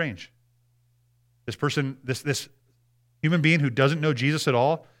 not strange. This person, this human being who doesn't know Jesus at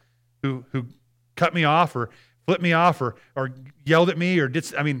all, who cut me off or flipped me off or yelled at me or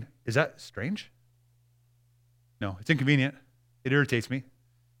did, is that strange? No, it's inconvenient. It irritates me.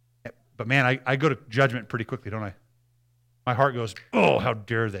 But man, I go to judgment pretty quickly, don't I? My heart goes, oh, how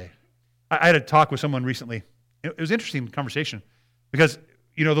dare they? I had a talk with someone recently. It was an interesting conversation because,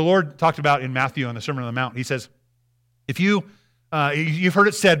 the Lord talked about in Matthew on the Sermon on the Mount, he says, if you've heard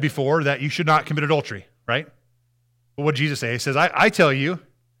it said before that you should not commit adultery, right? But what did Jesus say? He says, I tell you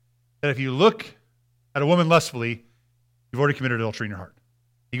that if you look at a woman lustfully, you've already committed adultery in your heart.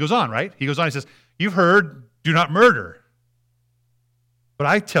 He goes on, right? He goes on, he says, you've heard, do not murder. But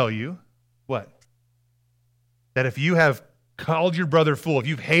I tell you, what? That if you have called your brother fool, if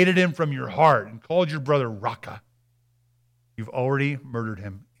you've hated him from your heart and called your brother Raka, you've already murdered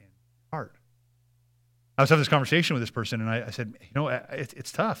him in your heart. I was having this conversation with this person, and I said,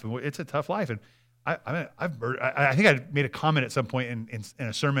 it's tough. It's a tough life. And I think I made a comment at some point in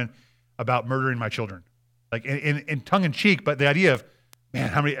a sermon about murdering my children, like in tongue in cheek, but the idea of, man,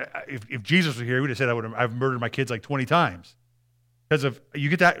 how many? If Jesus was here, he would have said I've murdered my kids like 20 times, because of you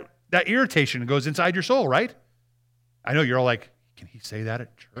get that irritation goes inside your soul, right? I know you're all like, can he say that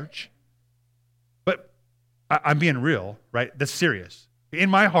at church? But I'm being real, right? That's serious. In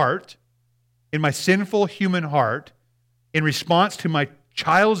my heart, in my sinful human heart, in response to my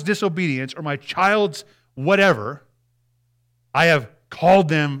child's disobedience or my child's whatever, I have called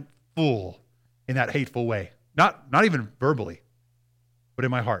them fool in that hateful way. Not even verbally, but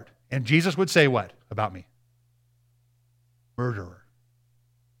in my heart. And Jesus would say what about me? Murderer.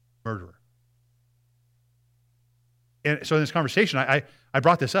 Murderer. And so in this conversation, I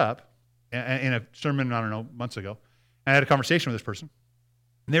brought this up in a sermon, I don't know, months ago. And I had a conversation with this person.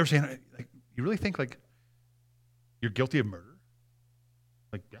 And they were saying, like, you really think like you're guilty of murder?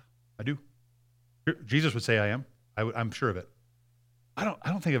 Like, yeah, I do. Jesus would say I am. I'm sure of it. I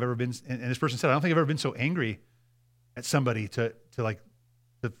don't think I've ever been, and this person said, I don't think I've ever been so angry at somebody to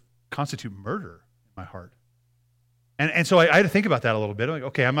constitute murder in my heart. And so I had to think about that a little bit. I'm like,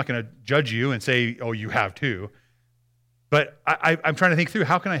 okay, I'm not going to judge you and say, oh, you have too. But I'm trying to think through,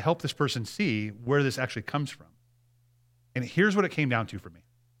 how can I help this person see where this actually comes from? And here's what it came down to for me.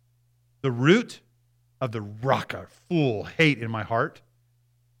 The root of the raka, fool, hate in my heart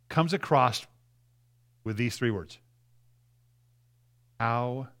comes across with these 3 words.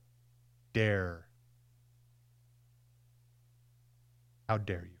 How dare? How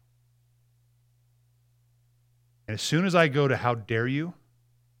dare you? And as soon as I go to how dare you,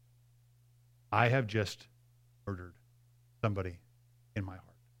 I have just murdered somebody in my heart.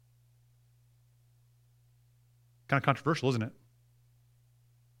 Kind of controversial, isn't it?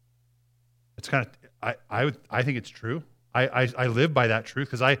 It's kind of, I think it's true. I live by that truth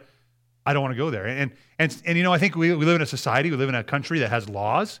because I don't want to go there. And I think we live in a society, we live in a country that has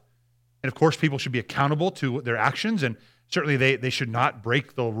laws. And of course, people should be accountable to their actions. And certainly they should not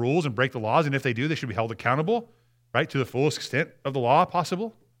break the rules and break the laws. And if they do, they should be held accountable, right, to the fullest extent of the law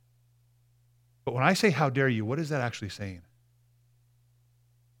possible. But when I say, how dare you, what is that actually saying?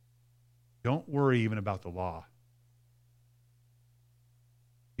 Don't worry even about the law.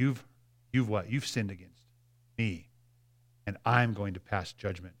 You've what? You've sinned against me, and I'm going to pass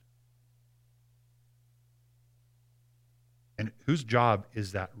judgment. And whose job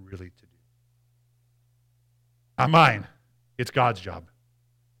is that really to do? Not mine. It's God's job.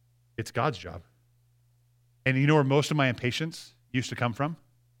 It's God's job. And you know where most of my impatience used to come from?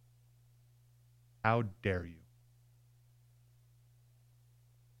 How dare you?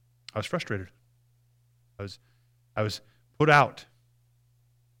 I was frustrated. I was put out.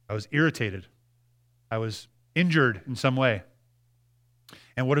 I was irritated. I was injured in some way.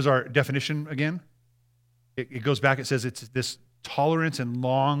 And what is our definition again? It goes back, it says it's this tolerance and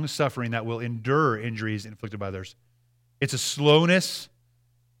long suffering that will endure injuries inflicted by others. It's a slowness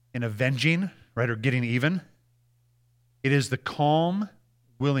in avenging, right, or getting even. It is the calm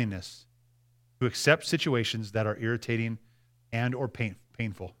willingness to accept situations that are irritating and or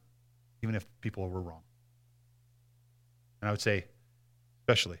painful, even if people were wrong. And I would say,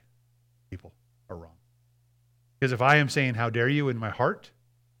 especially, people are wrong. Because if I am saying, how dare you in my heart,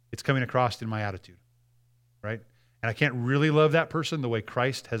 it's coming across in my attitude, right? And I can't really love that person the way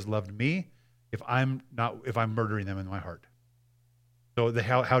Christ has loved me if I'm murdering them in my heart. So the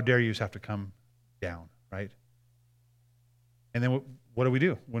how dare yous have to come down, right? And then what do we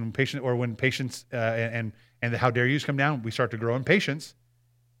do when patience and the how dare yous come down? We start to grow in patience,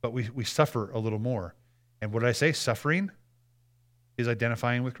 but we suffer a little more. And what did I say? Suffering is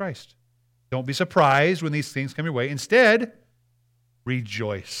identifying with Christ. Don't be surprised when these things come your way. Instead,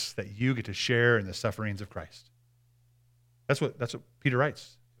 rejoice that you get to share in the sufferings of Christ. That's what Peter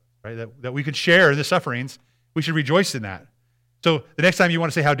writes, right? That we could share in the sufferings. We should rejoice in that. So the next time you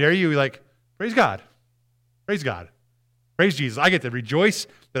want to say, how dare you, you're like, praise God. Praise God. Praise Jesus. I get to rejoice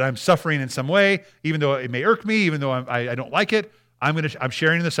that I'm suffering in some way, even though it may irk me, even though I don't like it. I'm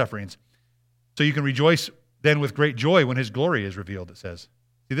sharing in the sufferings. So you can rejoice then with great joy when his glory is revealed, it says.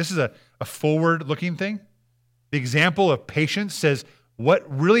 See, this is a forward-looking thing. The example of patience says what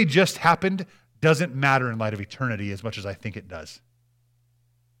really just happened doesn't matter in light of eternity as much as I think it does.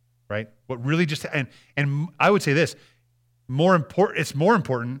 Right? What really just, and I would say this, it's more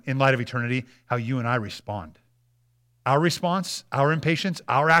important in light of eternity how you and I respond. Our response, our impatience,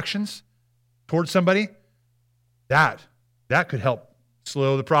 our actions towards somebody, that could help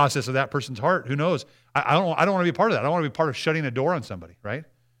slow the process of that person's heart. Who knows? I don't want to be a part of that. I don't want to be part of shutting a door on somebody, right?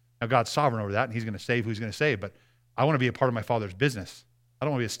 Now, God's sovereign over that, and he's going to save who he's going to save, but I want to be a part of my Father's business. I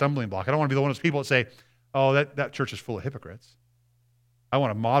don't want to be a stumbling block. I don't want to be one of those people that say, oh, that church is full of hypocrites. I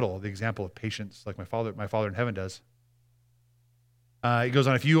want to model the example of patience like my Father in heaven does. He goes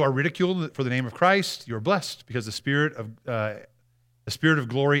on, if you are ridiculed for the name of Christ, you are blessed because the Spirit of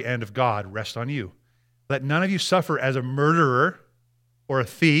glory and of God rests on you. Let none of you suffer as a murderer or a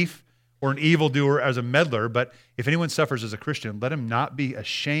thief or an evildoer as a meddler, but if anyone suffers as a Christian, let him not be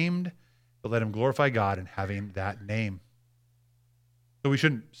ashamed, but let him glorify God in having that name. So we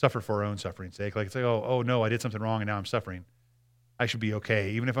shouldn't suffer for our own suffering's sake. Like say, oh no, I did something wrong and now I'm suffering. I should be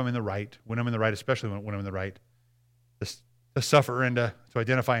okay, even if I'm in the right, when I'm in the right, especially when I'm in the right, to suffer and to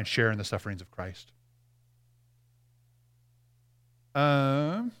identify and share in the sufferings of Christ.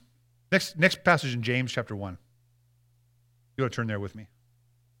 Next passage in James chapter 1. You want to turn there with me?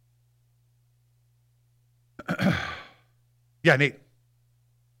 Yeah, Nate.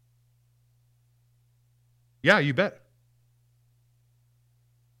 Yeah, you bet.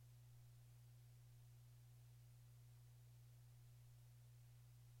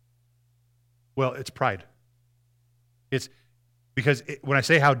 Well, it's pride. It's because when I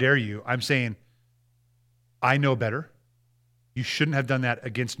say how dare you, I'm saying I know better. You shouldn't have done that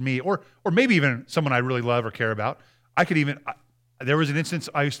against me or maybe even someone I really love or care about. There was an instance,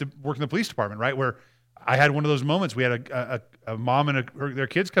 I used to work in the police department, right, where I had one of those moments. We had a mom and their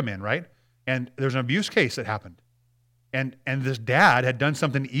kids come in, right? And there's an abuse case that happened. And this dad had done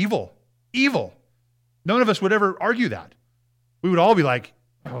something evil. None of us would ever argue that. We would all be like,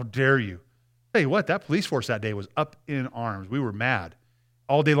 how dare you? Tell you what, that police force that day was up in arms. We were mad.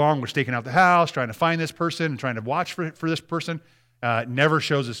 all day long we're staking out the house, trying to find this person and trying to watch for this person. Never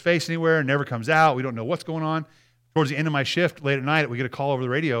shows his face anywhere, never comes out. We don't know what's going on. Towards the end of my shift, late at night, we get a call over the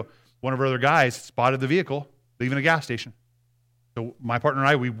radio. One of our other guys spotted the vehicle leaving a gas station. So my partner and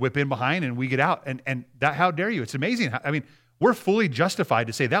I, we whip in behind and we get out. And that, how dare you? It's amazing. I mean, we're fully justified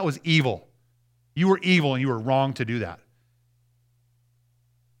to say that was evil. You were evil and you were wrong to do that.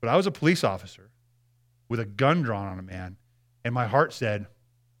 But I was a police officer with a gun drawn on a man, and my heart said,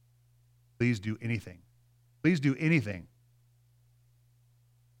 please do anything. Please do anything.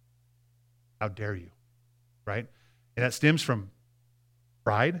 How dare you, right? And that stems from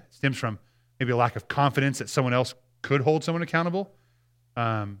pride. It stems from maybe a lack of confidence that someone else could hold someone accountable.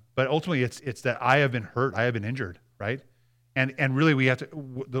 But ultimately, it's that I have been hurt, I have been injured, right? And really, we have to,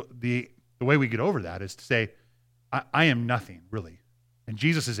 the way we get over that is to say, I am nothing, really. And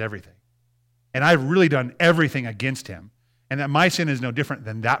Jesus is everything. And I've really done everything against him. And that my sin is no different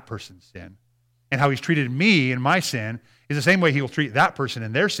than that person's sin. And how he's treated me in my sin is the same way he will treat that person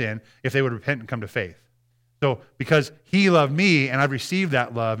in their sin if they would repent and come to faith. So because he loved me and I've received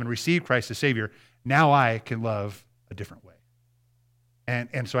that love and received Christ as Savior, now I can love a different way.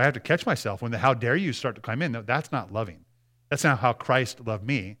 And so I have to catch myself when the how dare you start to climb in. No, that's not loving. That's not how Christ loved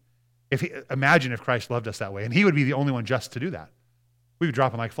me. Imagine if Christ loved us that way. And he would be the only one just to do that. We would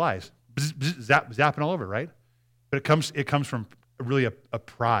drop him like flies, zapping all over, right? But it comes from really a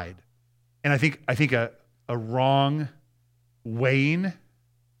pride. And I think a wrong weighing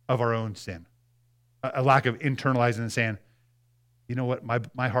of our own sin. A lack of internalizing and saying, you know what,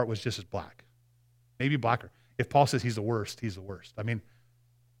 my heart was just as black. Maybe blacker. If Paul says he's the worst, he's the worst. I mean,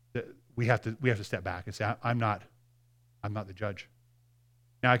 we have to step back and say, I'm not the judge.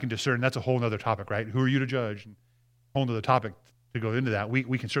 Now I can discern, that's a whole other topic, right? Who are you to judge? And a whole other topic to go into that.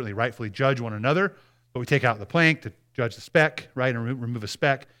 We can certainly rightfully judge one another, but we take out the plank to judge the speck, right, and remove a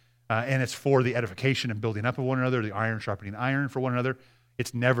speck. And it's for the edification and building up of one another, the iron sharpening iron for one another.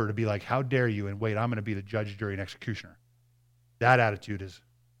 It's never to be like, how dare you, and wait, I'm going to be the judge, jury, and executioner. That attitude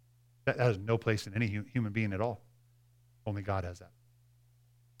that has no place in any human being at all. Only God has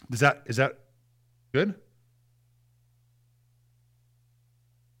that. Is that good?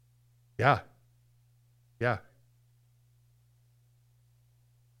 Yeah. Yeah.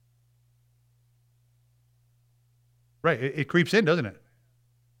 Right. It creeps in, doesn't it?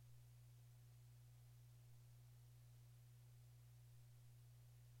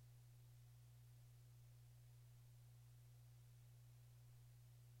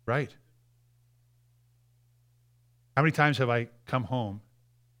 Right. How many times have I come home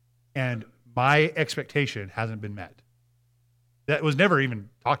and my expectation hasn't been met? That was never even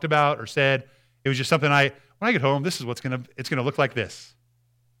talked about or said. It was just something when I get home, this is it's gonna look like this.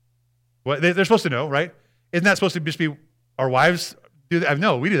 Well, they're supposed to know, right? Isn't that supposed to just be our wives do that?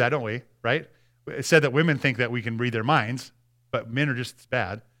 No, we do that, don't we? Right? It said that women think that we can read their minds, but men are just as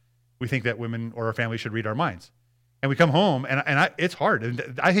bad. We think that women or our family should read our minds. And we come home, and it's hard.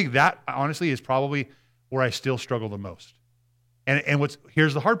 And I think that, honestly, is probably where I still struggle the most. And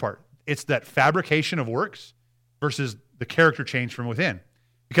here's the hard part. It's that fabrication of works versus the character change from within.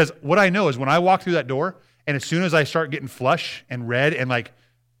 Because what I know is when I walk through that door, and as soon as I start getting flush and red and like,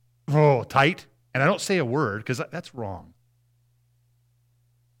 tight, and I don't say a word, because that's wrong.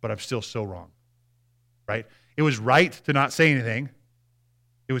 But I'm still so wrong, right? It was right to not say anything.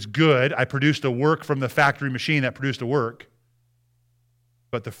 It was good. I produced a work from the factory machine that produced a work.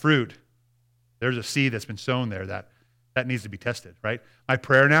 But the fruit, there's a seed that's been sown there that needs to be tested, right? My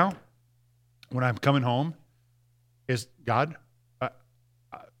prayer now, when I'm coming home, is, God,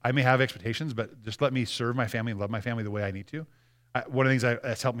 I may have expectations, but just let me serve my family and love my family the way I need to. One of the things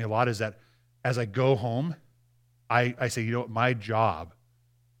that's helped me a lot is that as I go home, I say, you know what, my job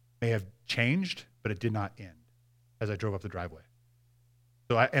may have changed, but it did not end as I drove up the driveway.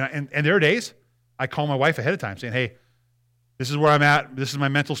 So and there are days I call my wife ahead of time saying, hey, this is where I'm at. This is my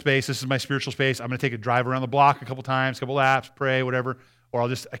mental space. This is my spiritual space. I'm going to take a drive around the block a couple times, a couple laps, pray, whatever. Or I'll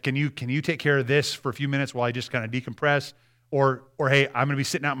just, can you take care of this for a few minutes while I just kind of decompress? Or hey, I'm going to be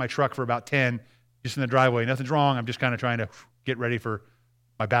sitting out in my truck for about 10, just in the driveway. Nothing's wrong. I'm just kind of trying to get ready for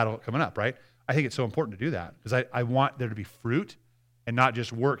my battle coming up, right? I think it's so important to do that because I want there to be fruit and not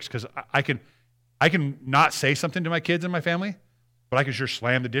just works, because I can not say something to my kids and my family, but I can sure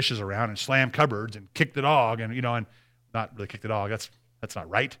slam the dishes around and slam cupboards and kick the dog and not really kick the dog. That's not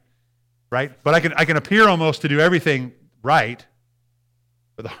right? But I can appear almost to do everything right,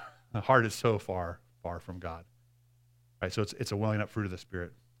 but the heart is so far from God. Right? So it's a welling up fruit of the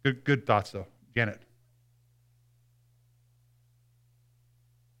Spirit. Good thoughts though. Janet.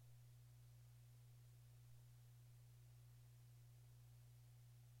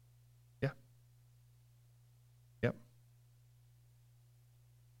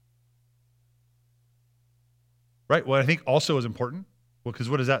 right? What I think also is important, well, because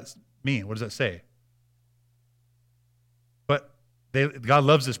what does that mean? What does that say? But God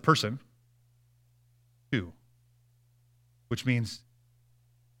loves this person too, which means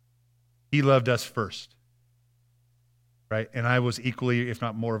he loved us first, right? And I was equally, if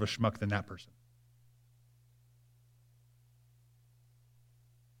not more of a schmuck than that person.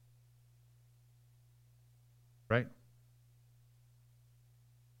 Right?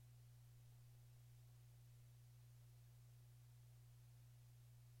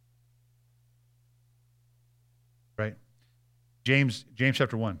 Right? James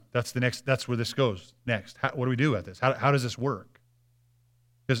chapter 1. That's where this goes next. What do we do with this? How does this work?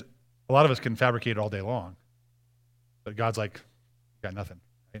 Because a lot of us can fabricate it all day long. But God's like, you got nothing.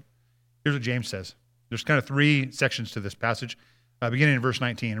 Right? Here's what James says. There's kind of 3 sections to this passage, beginning in verse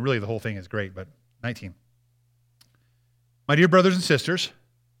 19. And really the whole thing is great, but 19. My dear brothers and sisters,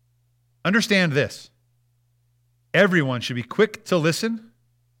 understand this. Everyone should be quick to listen,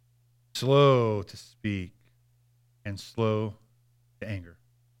 slow to speak, and slow to anger.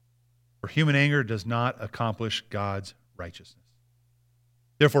 For human anger does not accomplish God's righteousness.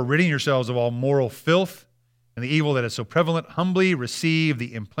 Therefore, ridding yourselves of all moral filth and the evil that is so prevalent, humbly receive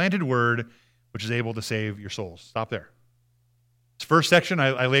the implanted word which is able to save your souls. Stop there. This first section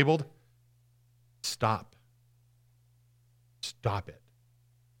I labeled, stop. Stop it.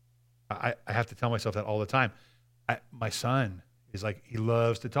 I have to tell myself that all the time. My son is like, he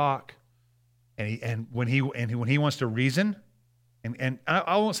loves to talk. And when he wants to reason, and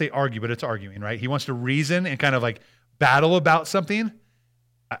I won't say argue, but it's arguing, right? He wants to reason and kind of like battle about something.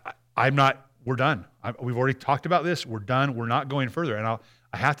 We're done. We've already talked about this. We're done. We're not going further. And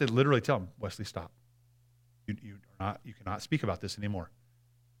I have to literally tell him, Wesley, stop. You cannot speak about this anymore.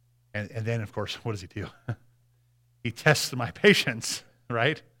 And then, of course, what does he do? He tests my patience,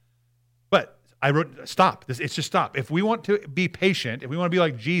 right? But I wrote, stop. It's just stop. If we want to be patient, if we want to be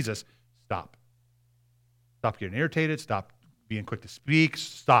like Jesus, stop. Stop getting irritated. Stop being quick to speak.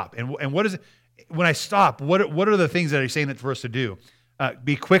 Stop. And what is it? When I stop, what are the things that he's saying for us to do?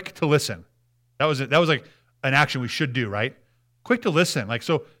 Be quick to listen. That was like an action we should do, right? Quick to listen. Like,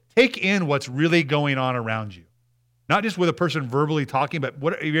 so take in what's really going on around you. Not just with a person verbally talking, but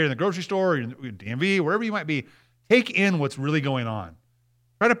if you're in the grocery store, or you're in DMV, wherever you might be, take in what's really going on.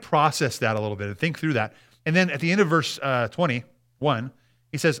 Try to process that a little bit and think through that. And then at the end of verse 21,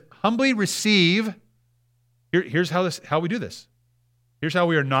 he says, humbly receive. Here's how we do this. Here's how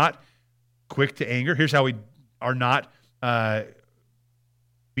we are not quick to anger. Here's how we are not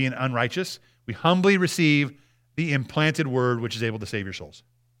being unrighteous. We humbly receive the implanted word which is able to save your souls.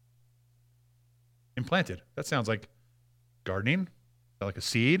 Implanted. That sounds like gardening, like a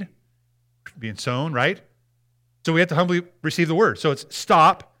seed being sown, right? So we have to humbly receive the word. So it's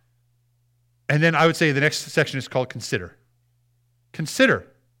stop. And then I would say the next section is called consider. Consider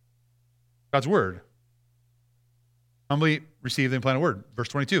God's word. Humbly receive the implanted word. Verse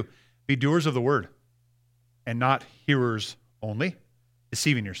 22, be doers of the word and not hearers only,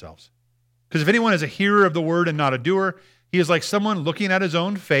 deceiving yourselves. Because if anyone is a hearer of the word and not a doer, he is like someone looking at his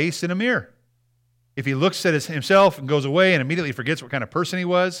own face in a mirror. If he looks at himself and goes away and immediately forgets what kind of person he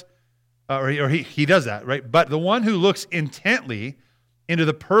was, or he does that, right? But the one who looks intently into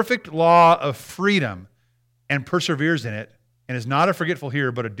the perfect law of freedom and perseveres in it and is not a forgetful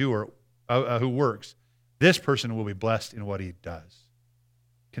hearer but a doer who works, this person will be blessed in what he does.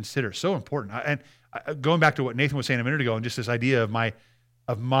 Consider, so important. And going back to what Nathan was saying a minute ago, and just this idea of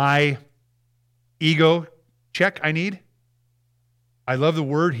my ego check I need. I love the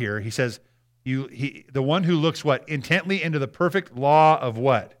word here. He says, the one who looks what? Intently into the perfect law of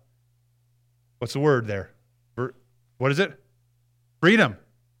what? What's the word there? What is it? Freedom.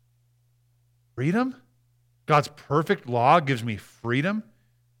 Freedom? God's perfect law gives me freedom.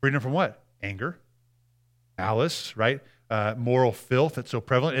 Freedom from what? Anger, malice, right? Moral filth that's so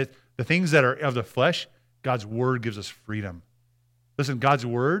prevalent. The things that are of the flesh, God's word gives us freedom. Listen, God's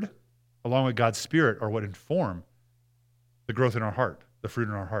word, along with God's spirit, are what inform the growth in our heart, the fruit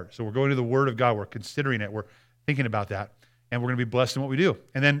in our heart. So we're going to the word of God. We're considering it. We're thinking about that. And we're going to be blessed in what we do.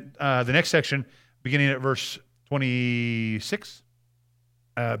 And then the next section, beginning at verse 26,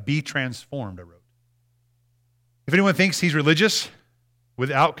 be transformed, I wrote. If anyone thinks he's religious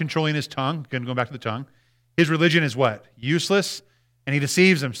without controlling his tongue, again, going back to the tongue, his religion is what? Useless, and he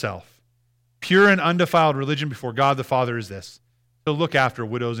deceives himself. Pure and undefiled religion before God the Father is this: to look after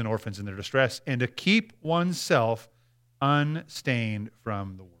widows and orphans in their distress and to keep oneself unstained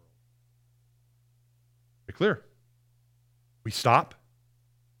from the world. Very clear. We stop.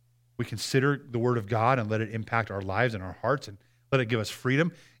 We consider the word of God and let it impact our lives and our hearts, and Let it give us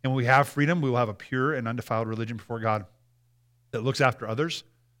freedom. And when we have freedom, we will have a pure and undefiled religion before God that looks after others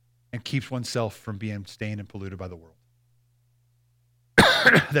and keeps oneself from being stained and polluted by the world.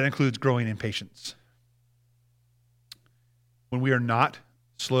 That includes growing in patience. When we are not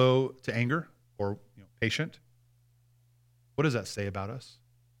slow to anger or patient, what does that say about us?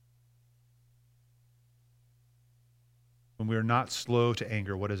 When we are not slow to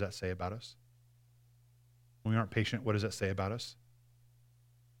anger, what does that say about us? When we aren't patient, what does that say about us?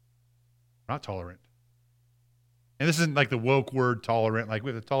 We're not tolerant. And this isn't like the woke word tolerant, like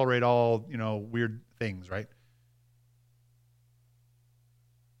we have to tolerate all, weird things, right?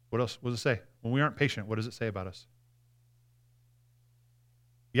 What else? What does it say? When we aren't patient, what does it say about us?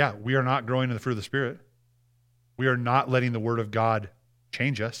 Yeah, we are not growing in the fruit of the Spirit. We are not letting the Word of God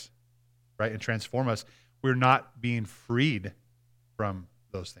change us, right, and transform us. We're not being freed from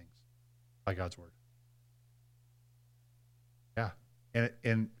those things by God's Word. Yeah,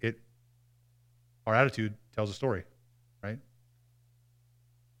 and our attitude tells a story, right?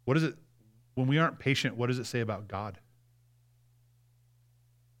 What is it, when we aren't patient, what does it say about God?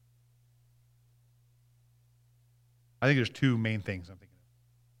 I think there's two main things I'm thinking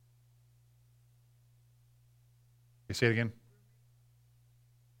of. Okay, say it again.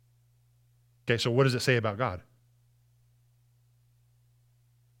 Okay, so what does it say about God?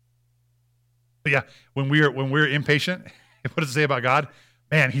 But yeah, when we're impatient, what does it say about God?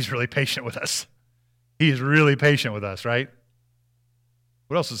 Man, he's really patient with us. He's really patient with us, right?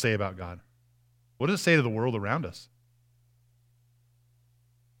 What else does it say about God? What does it say to the world around us?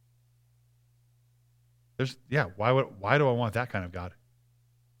 Why do I want that kind of God?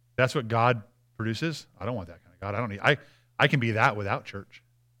 That's what God produces. I don't want that kind of God. I can be that without church.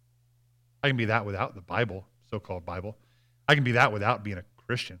 I can be that without the Bible, so-called Bible. I can be that without being a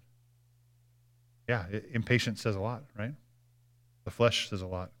Christian. Yeah, impatience says a lot, right? The flesh says a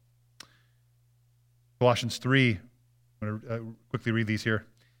lot. Colossians 3, I'm going to quickly read these here.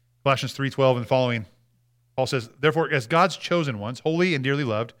 Colossians 3:12 and following, Paul says, "Therefore, as God's chosen ones, holy and dearly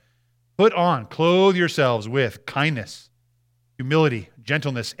loved, clothe yourselves with kindness, humility,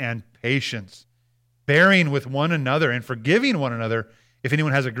 gentleness, and patience, bearing with one another and forgiving one another if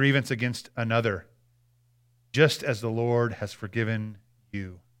anyone has a grievance against another, just as the Lord has forgiven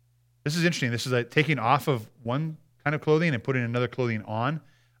you." This is interesting. This is like taking off of one kind of clothing and putting another clothing on.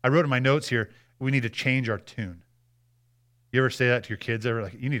 I wrote in my notes here, we need to change our tune. You ever say that to your kids? Ever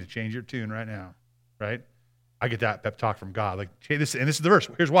like, you need to change your tune right now, right? I get that pep talk from God. Like, hey, this is the verse.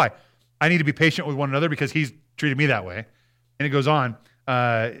 Here's why. I need to be patient with one another because he's treated me that way. And it goes on,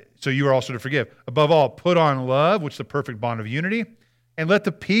 so you are also to forgive. Above all, put on love, which is the perfect bond of unity, and let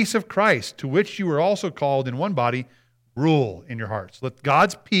the peace of Christ, to which you were also called in one body, rule in your hearts. Let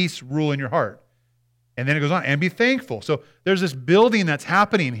God's peace rule in your heart. And then it goes on, and be thankful. So there's this building that's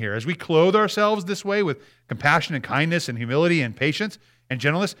happening here. As we clothe ourselves this way with compassion and kindness and humility and patience and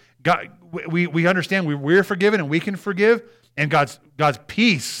gentleness, God, we understand we're forgiven and we can forgive, and God's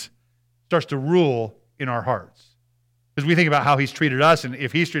peace starts to rule in our hearts. Because we think about how he's treated us, and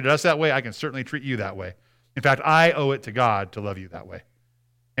if he's treated us that way, I can certainly treat you that way. In fact, I owe it to God to love you that way.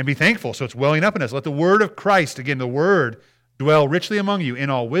 And be thankful, so it's welling up in us. Let the word of Christ, again, the word, dwell richly among you in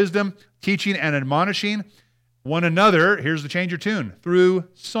all wisdom, teaching and admonishing one another, here's the change your tune, through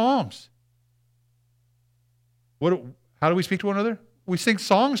psalms. How do we speak to one another? We sing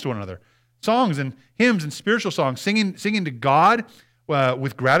songs to one another. Songs and hymns and spiritual songs, singing to God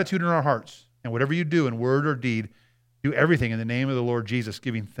with gratitude in our hearts. And whatever you do in word or deed, do everything in the name of the Lord Jesus,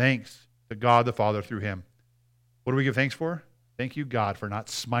 giving thanks to God the Father through him. What do we give thanks for? Thank you, God, for not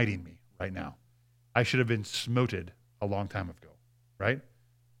smiting me right now. I should have been smoted a long time ago, right?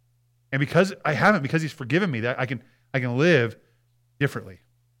 And because I haven't, because he's forgiven me, that I can live differently.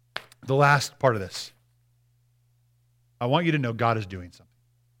 The last part of this. I want you to know God is doing something.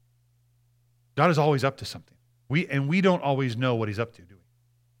 God is always up to something. We don't always know what he's up to, do we?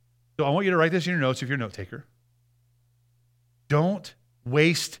 So I want you to write this in your notes if you're a note taker. Don't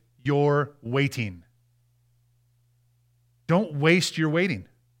waste your waiting. Don't waste your waiting.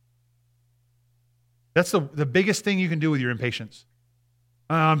 That's the biggest thing you can do with your impatience.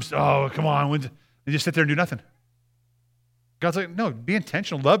 Come on. And just sit there and do nothing. God's like, no, be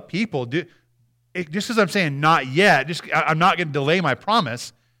intentional. Love people. Just as I'm saying, not yet. I'm not going to delay my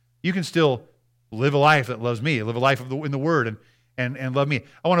promise. You can still live a life that loves me. Live a life in the Word and love me.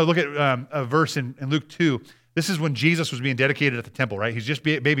 I want to look at a verse in Luke 2. This is when Jesus was being dedicated at the temple, right? He's just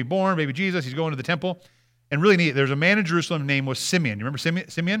baby born, baby Jesus. He's going to the temple. And really neat, there's a man in Jerusalem named was Simeon. You remember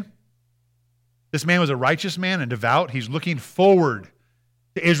Simeon? This man was a righteous man and devout. He's looking forward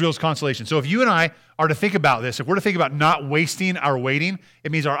to Israel's consolation. So if you and I are to think about this, if we're to think about not wasting our waiting,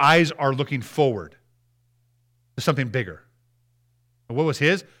 it means our eyes are looking forward to something bigger. And what was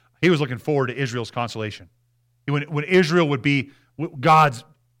his? He was looking forward to Israel's consolation. When Israel would be God's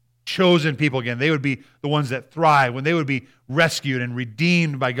chosen people again, they would be the ones that thrive, when they would be rescued and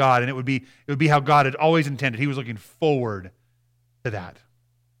redeemed by God, and it would be how God had always intended. He was looking forward to that.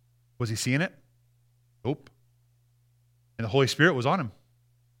 Was he seeing it? Nope. And the Holy Spirit was on him.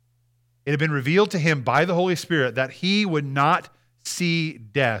 It had been revealed to him by the Holy Spirit that he would not see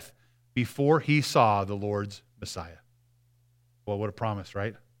death before he saw the Lord's Messiah. Well, what a promise,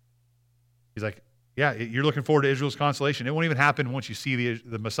 right? He's like, yeah, you're looking forward to Israel's consolation. It won't even happen once you see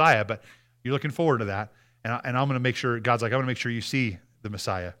the Messiah, but you're looking forward to that. And I'm going to make sure, God's like, I'm going to make sure you see the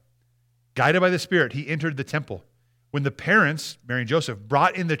Messiah. Guided by the Spirit, he entered the temple. When the parents, Mary and Joseph,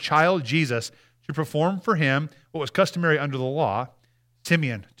 brought in the child Jesus to perform for him what was customary under the law,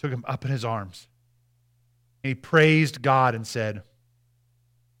 Simeon took him up in his arms. And he praised God and said,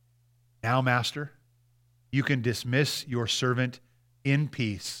 "Now, Master, you can dismiss your servant in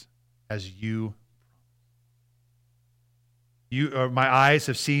peace as you my eyes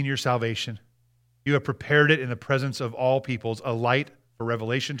have seen your salvation. You have prepared it in the presence of all peoples, a light for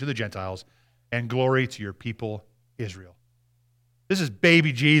revelation to the Gentiles and glory to your people Israel." This is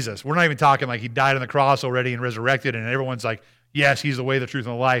baby Jesus. We're not even talking like he died on the cross already and resurrected and everyone's like, yes, he's the way, the truth,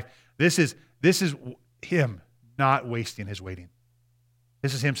 and the life. This is him not wasting his waiting.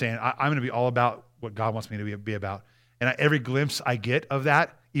 This is him saying, I'm going to be all about what God wants me to be about. And every glimpse I get of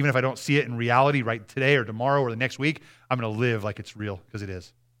that, even if I don't see it in reality right today or tomorrow or the next week, I'm going to live like it's real, because it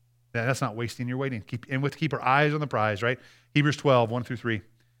is. That's not wasting your waiting. Keep our eyes on the prize, right? Hebrews 12, 1-3.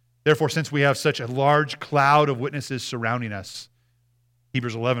 Therefore, since we have such a large cloud of witnesses surrounding us,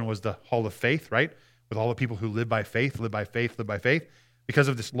 Hebrews 11 was the hall of faith, right? With all the people who live by faith, live by faith, live by faith. Because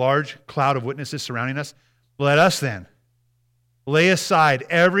of this large cloud of witnesses surrounding us, let us then lay aside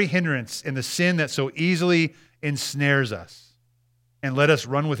every hindrance and the sin that so easily ensnares us, and let us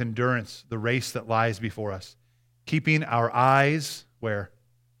run with endurance the race that lies before us, keeping our eyes where?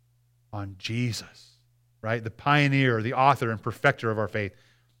 On Jesus, right? The pioneer, the author, and perfecter of our faith.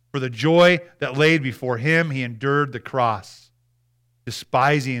 For the joy that laid before him, he endured the cross,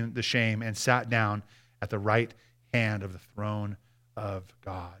 despising the shame, and sat down at the right hand of the throne of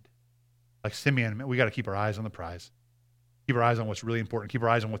God. Like Simeon, we got to keep our eyes on the prize. Keep our eyes on what's really important. Keep our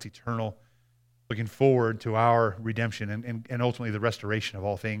eyes on what's eternal. Looking forward to our redemption and ultimately the restoration of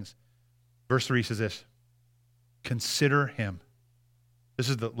all things. Verse 3 says this: consider him. This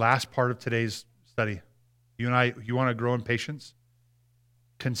is the last part of today's study. You want to grow in patience?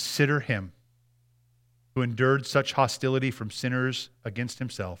 Consider him who endured such hostility from sinners against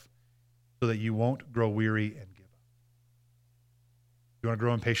himself, so that you won't grow weary and give up. You want to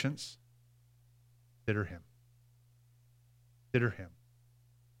grow in patience? Consider him. Consider him.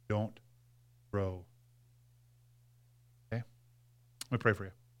 Don't grow. Okay? Let me pray for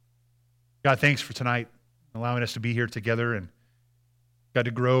you. God, thanks for tonight, allowing us to be here together and, God,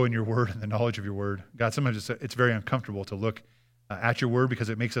 to grow in your word and the knowledge of your word. God, sometimes it's very uncomfortable to look at your word because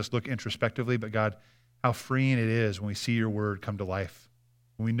it makes us look introspectively, but God, how freeing it is when we see your word come to life.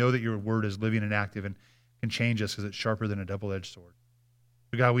 When we know that your word is living and active and can change us because it's sharper than a double-edged sword.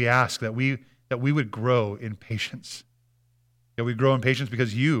 So God, we ask that we would grow in patience. That we grow in patience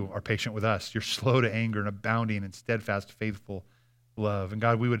because you are patient with us. You're slow to anger and abounding in steadfast, faithful love. And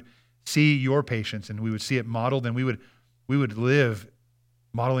God, we would see your patience and we would see it modeled, and we would live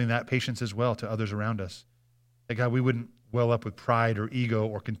modeling that patience as well to others around us. That God, we wouldn't well up with pride or ego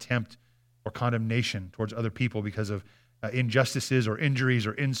or contempt or condemnation towards other people because of injustices or injuries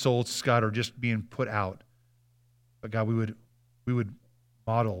or insults, God, or just being put out. But God, we would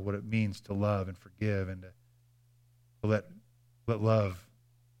model what it means to love and forgive and to let love,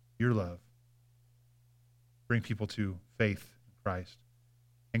 your love, bring people to faith in Christ.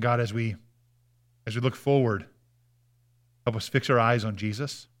 And God, as we look forward, help us fix our eyes on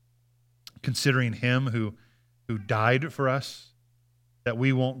Jesus, considering him who died for us, that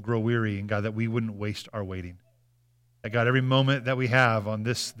we won't grow weary, and God, that we wouldn't waste our waiting. That God, every moment that we have on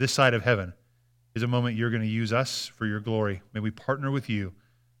this side of heaven is a moment you're going to use us for your glory. May we partner with you,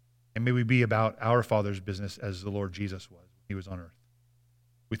 and may we be about our Father's business as the Lord Jesus was when he was on earth.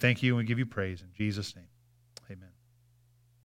 We thank you and we give you praise in Jesus' name. Amen.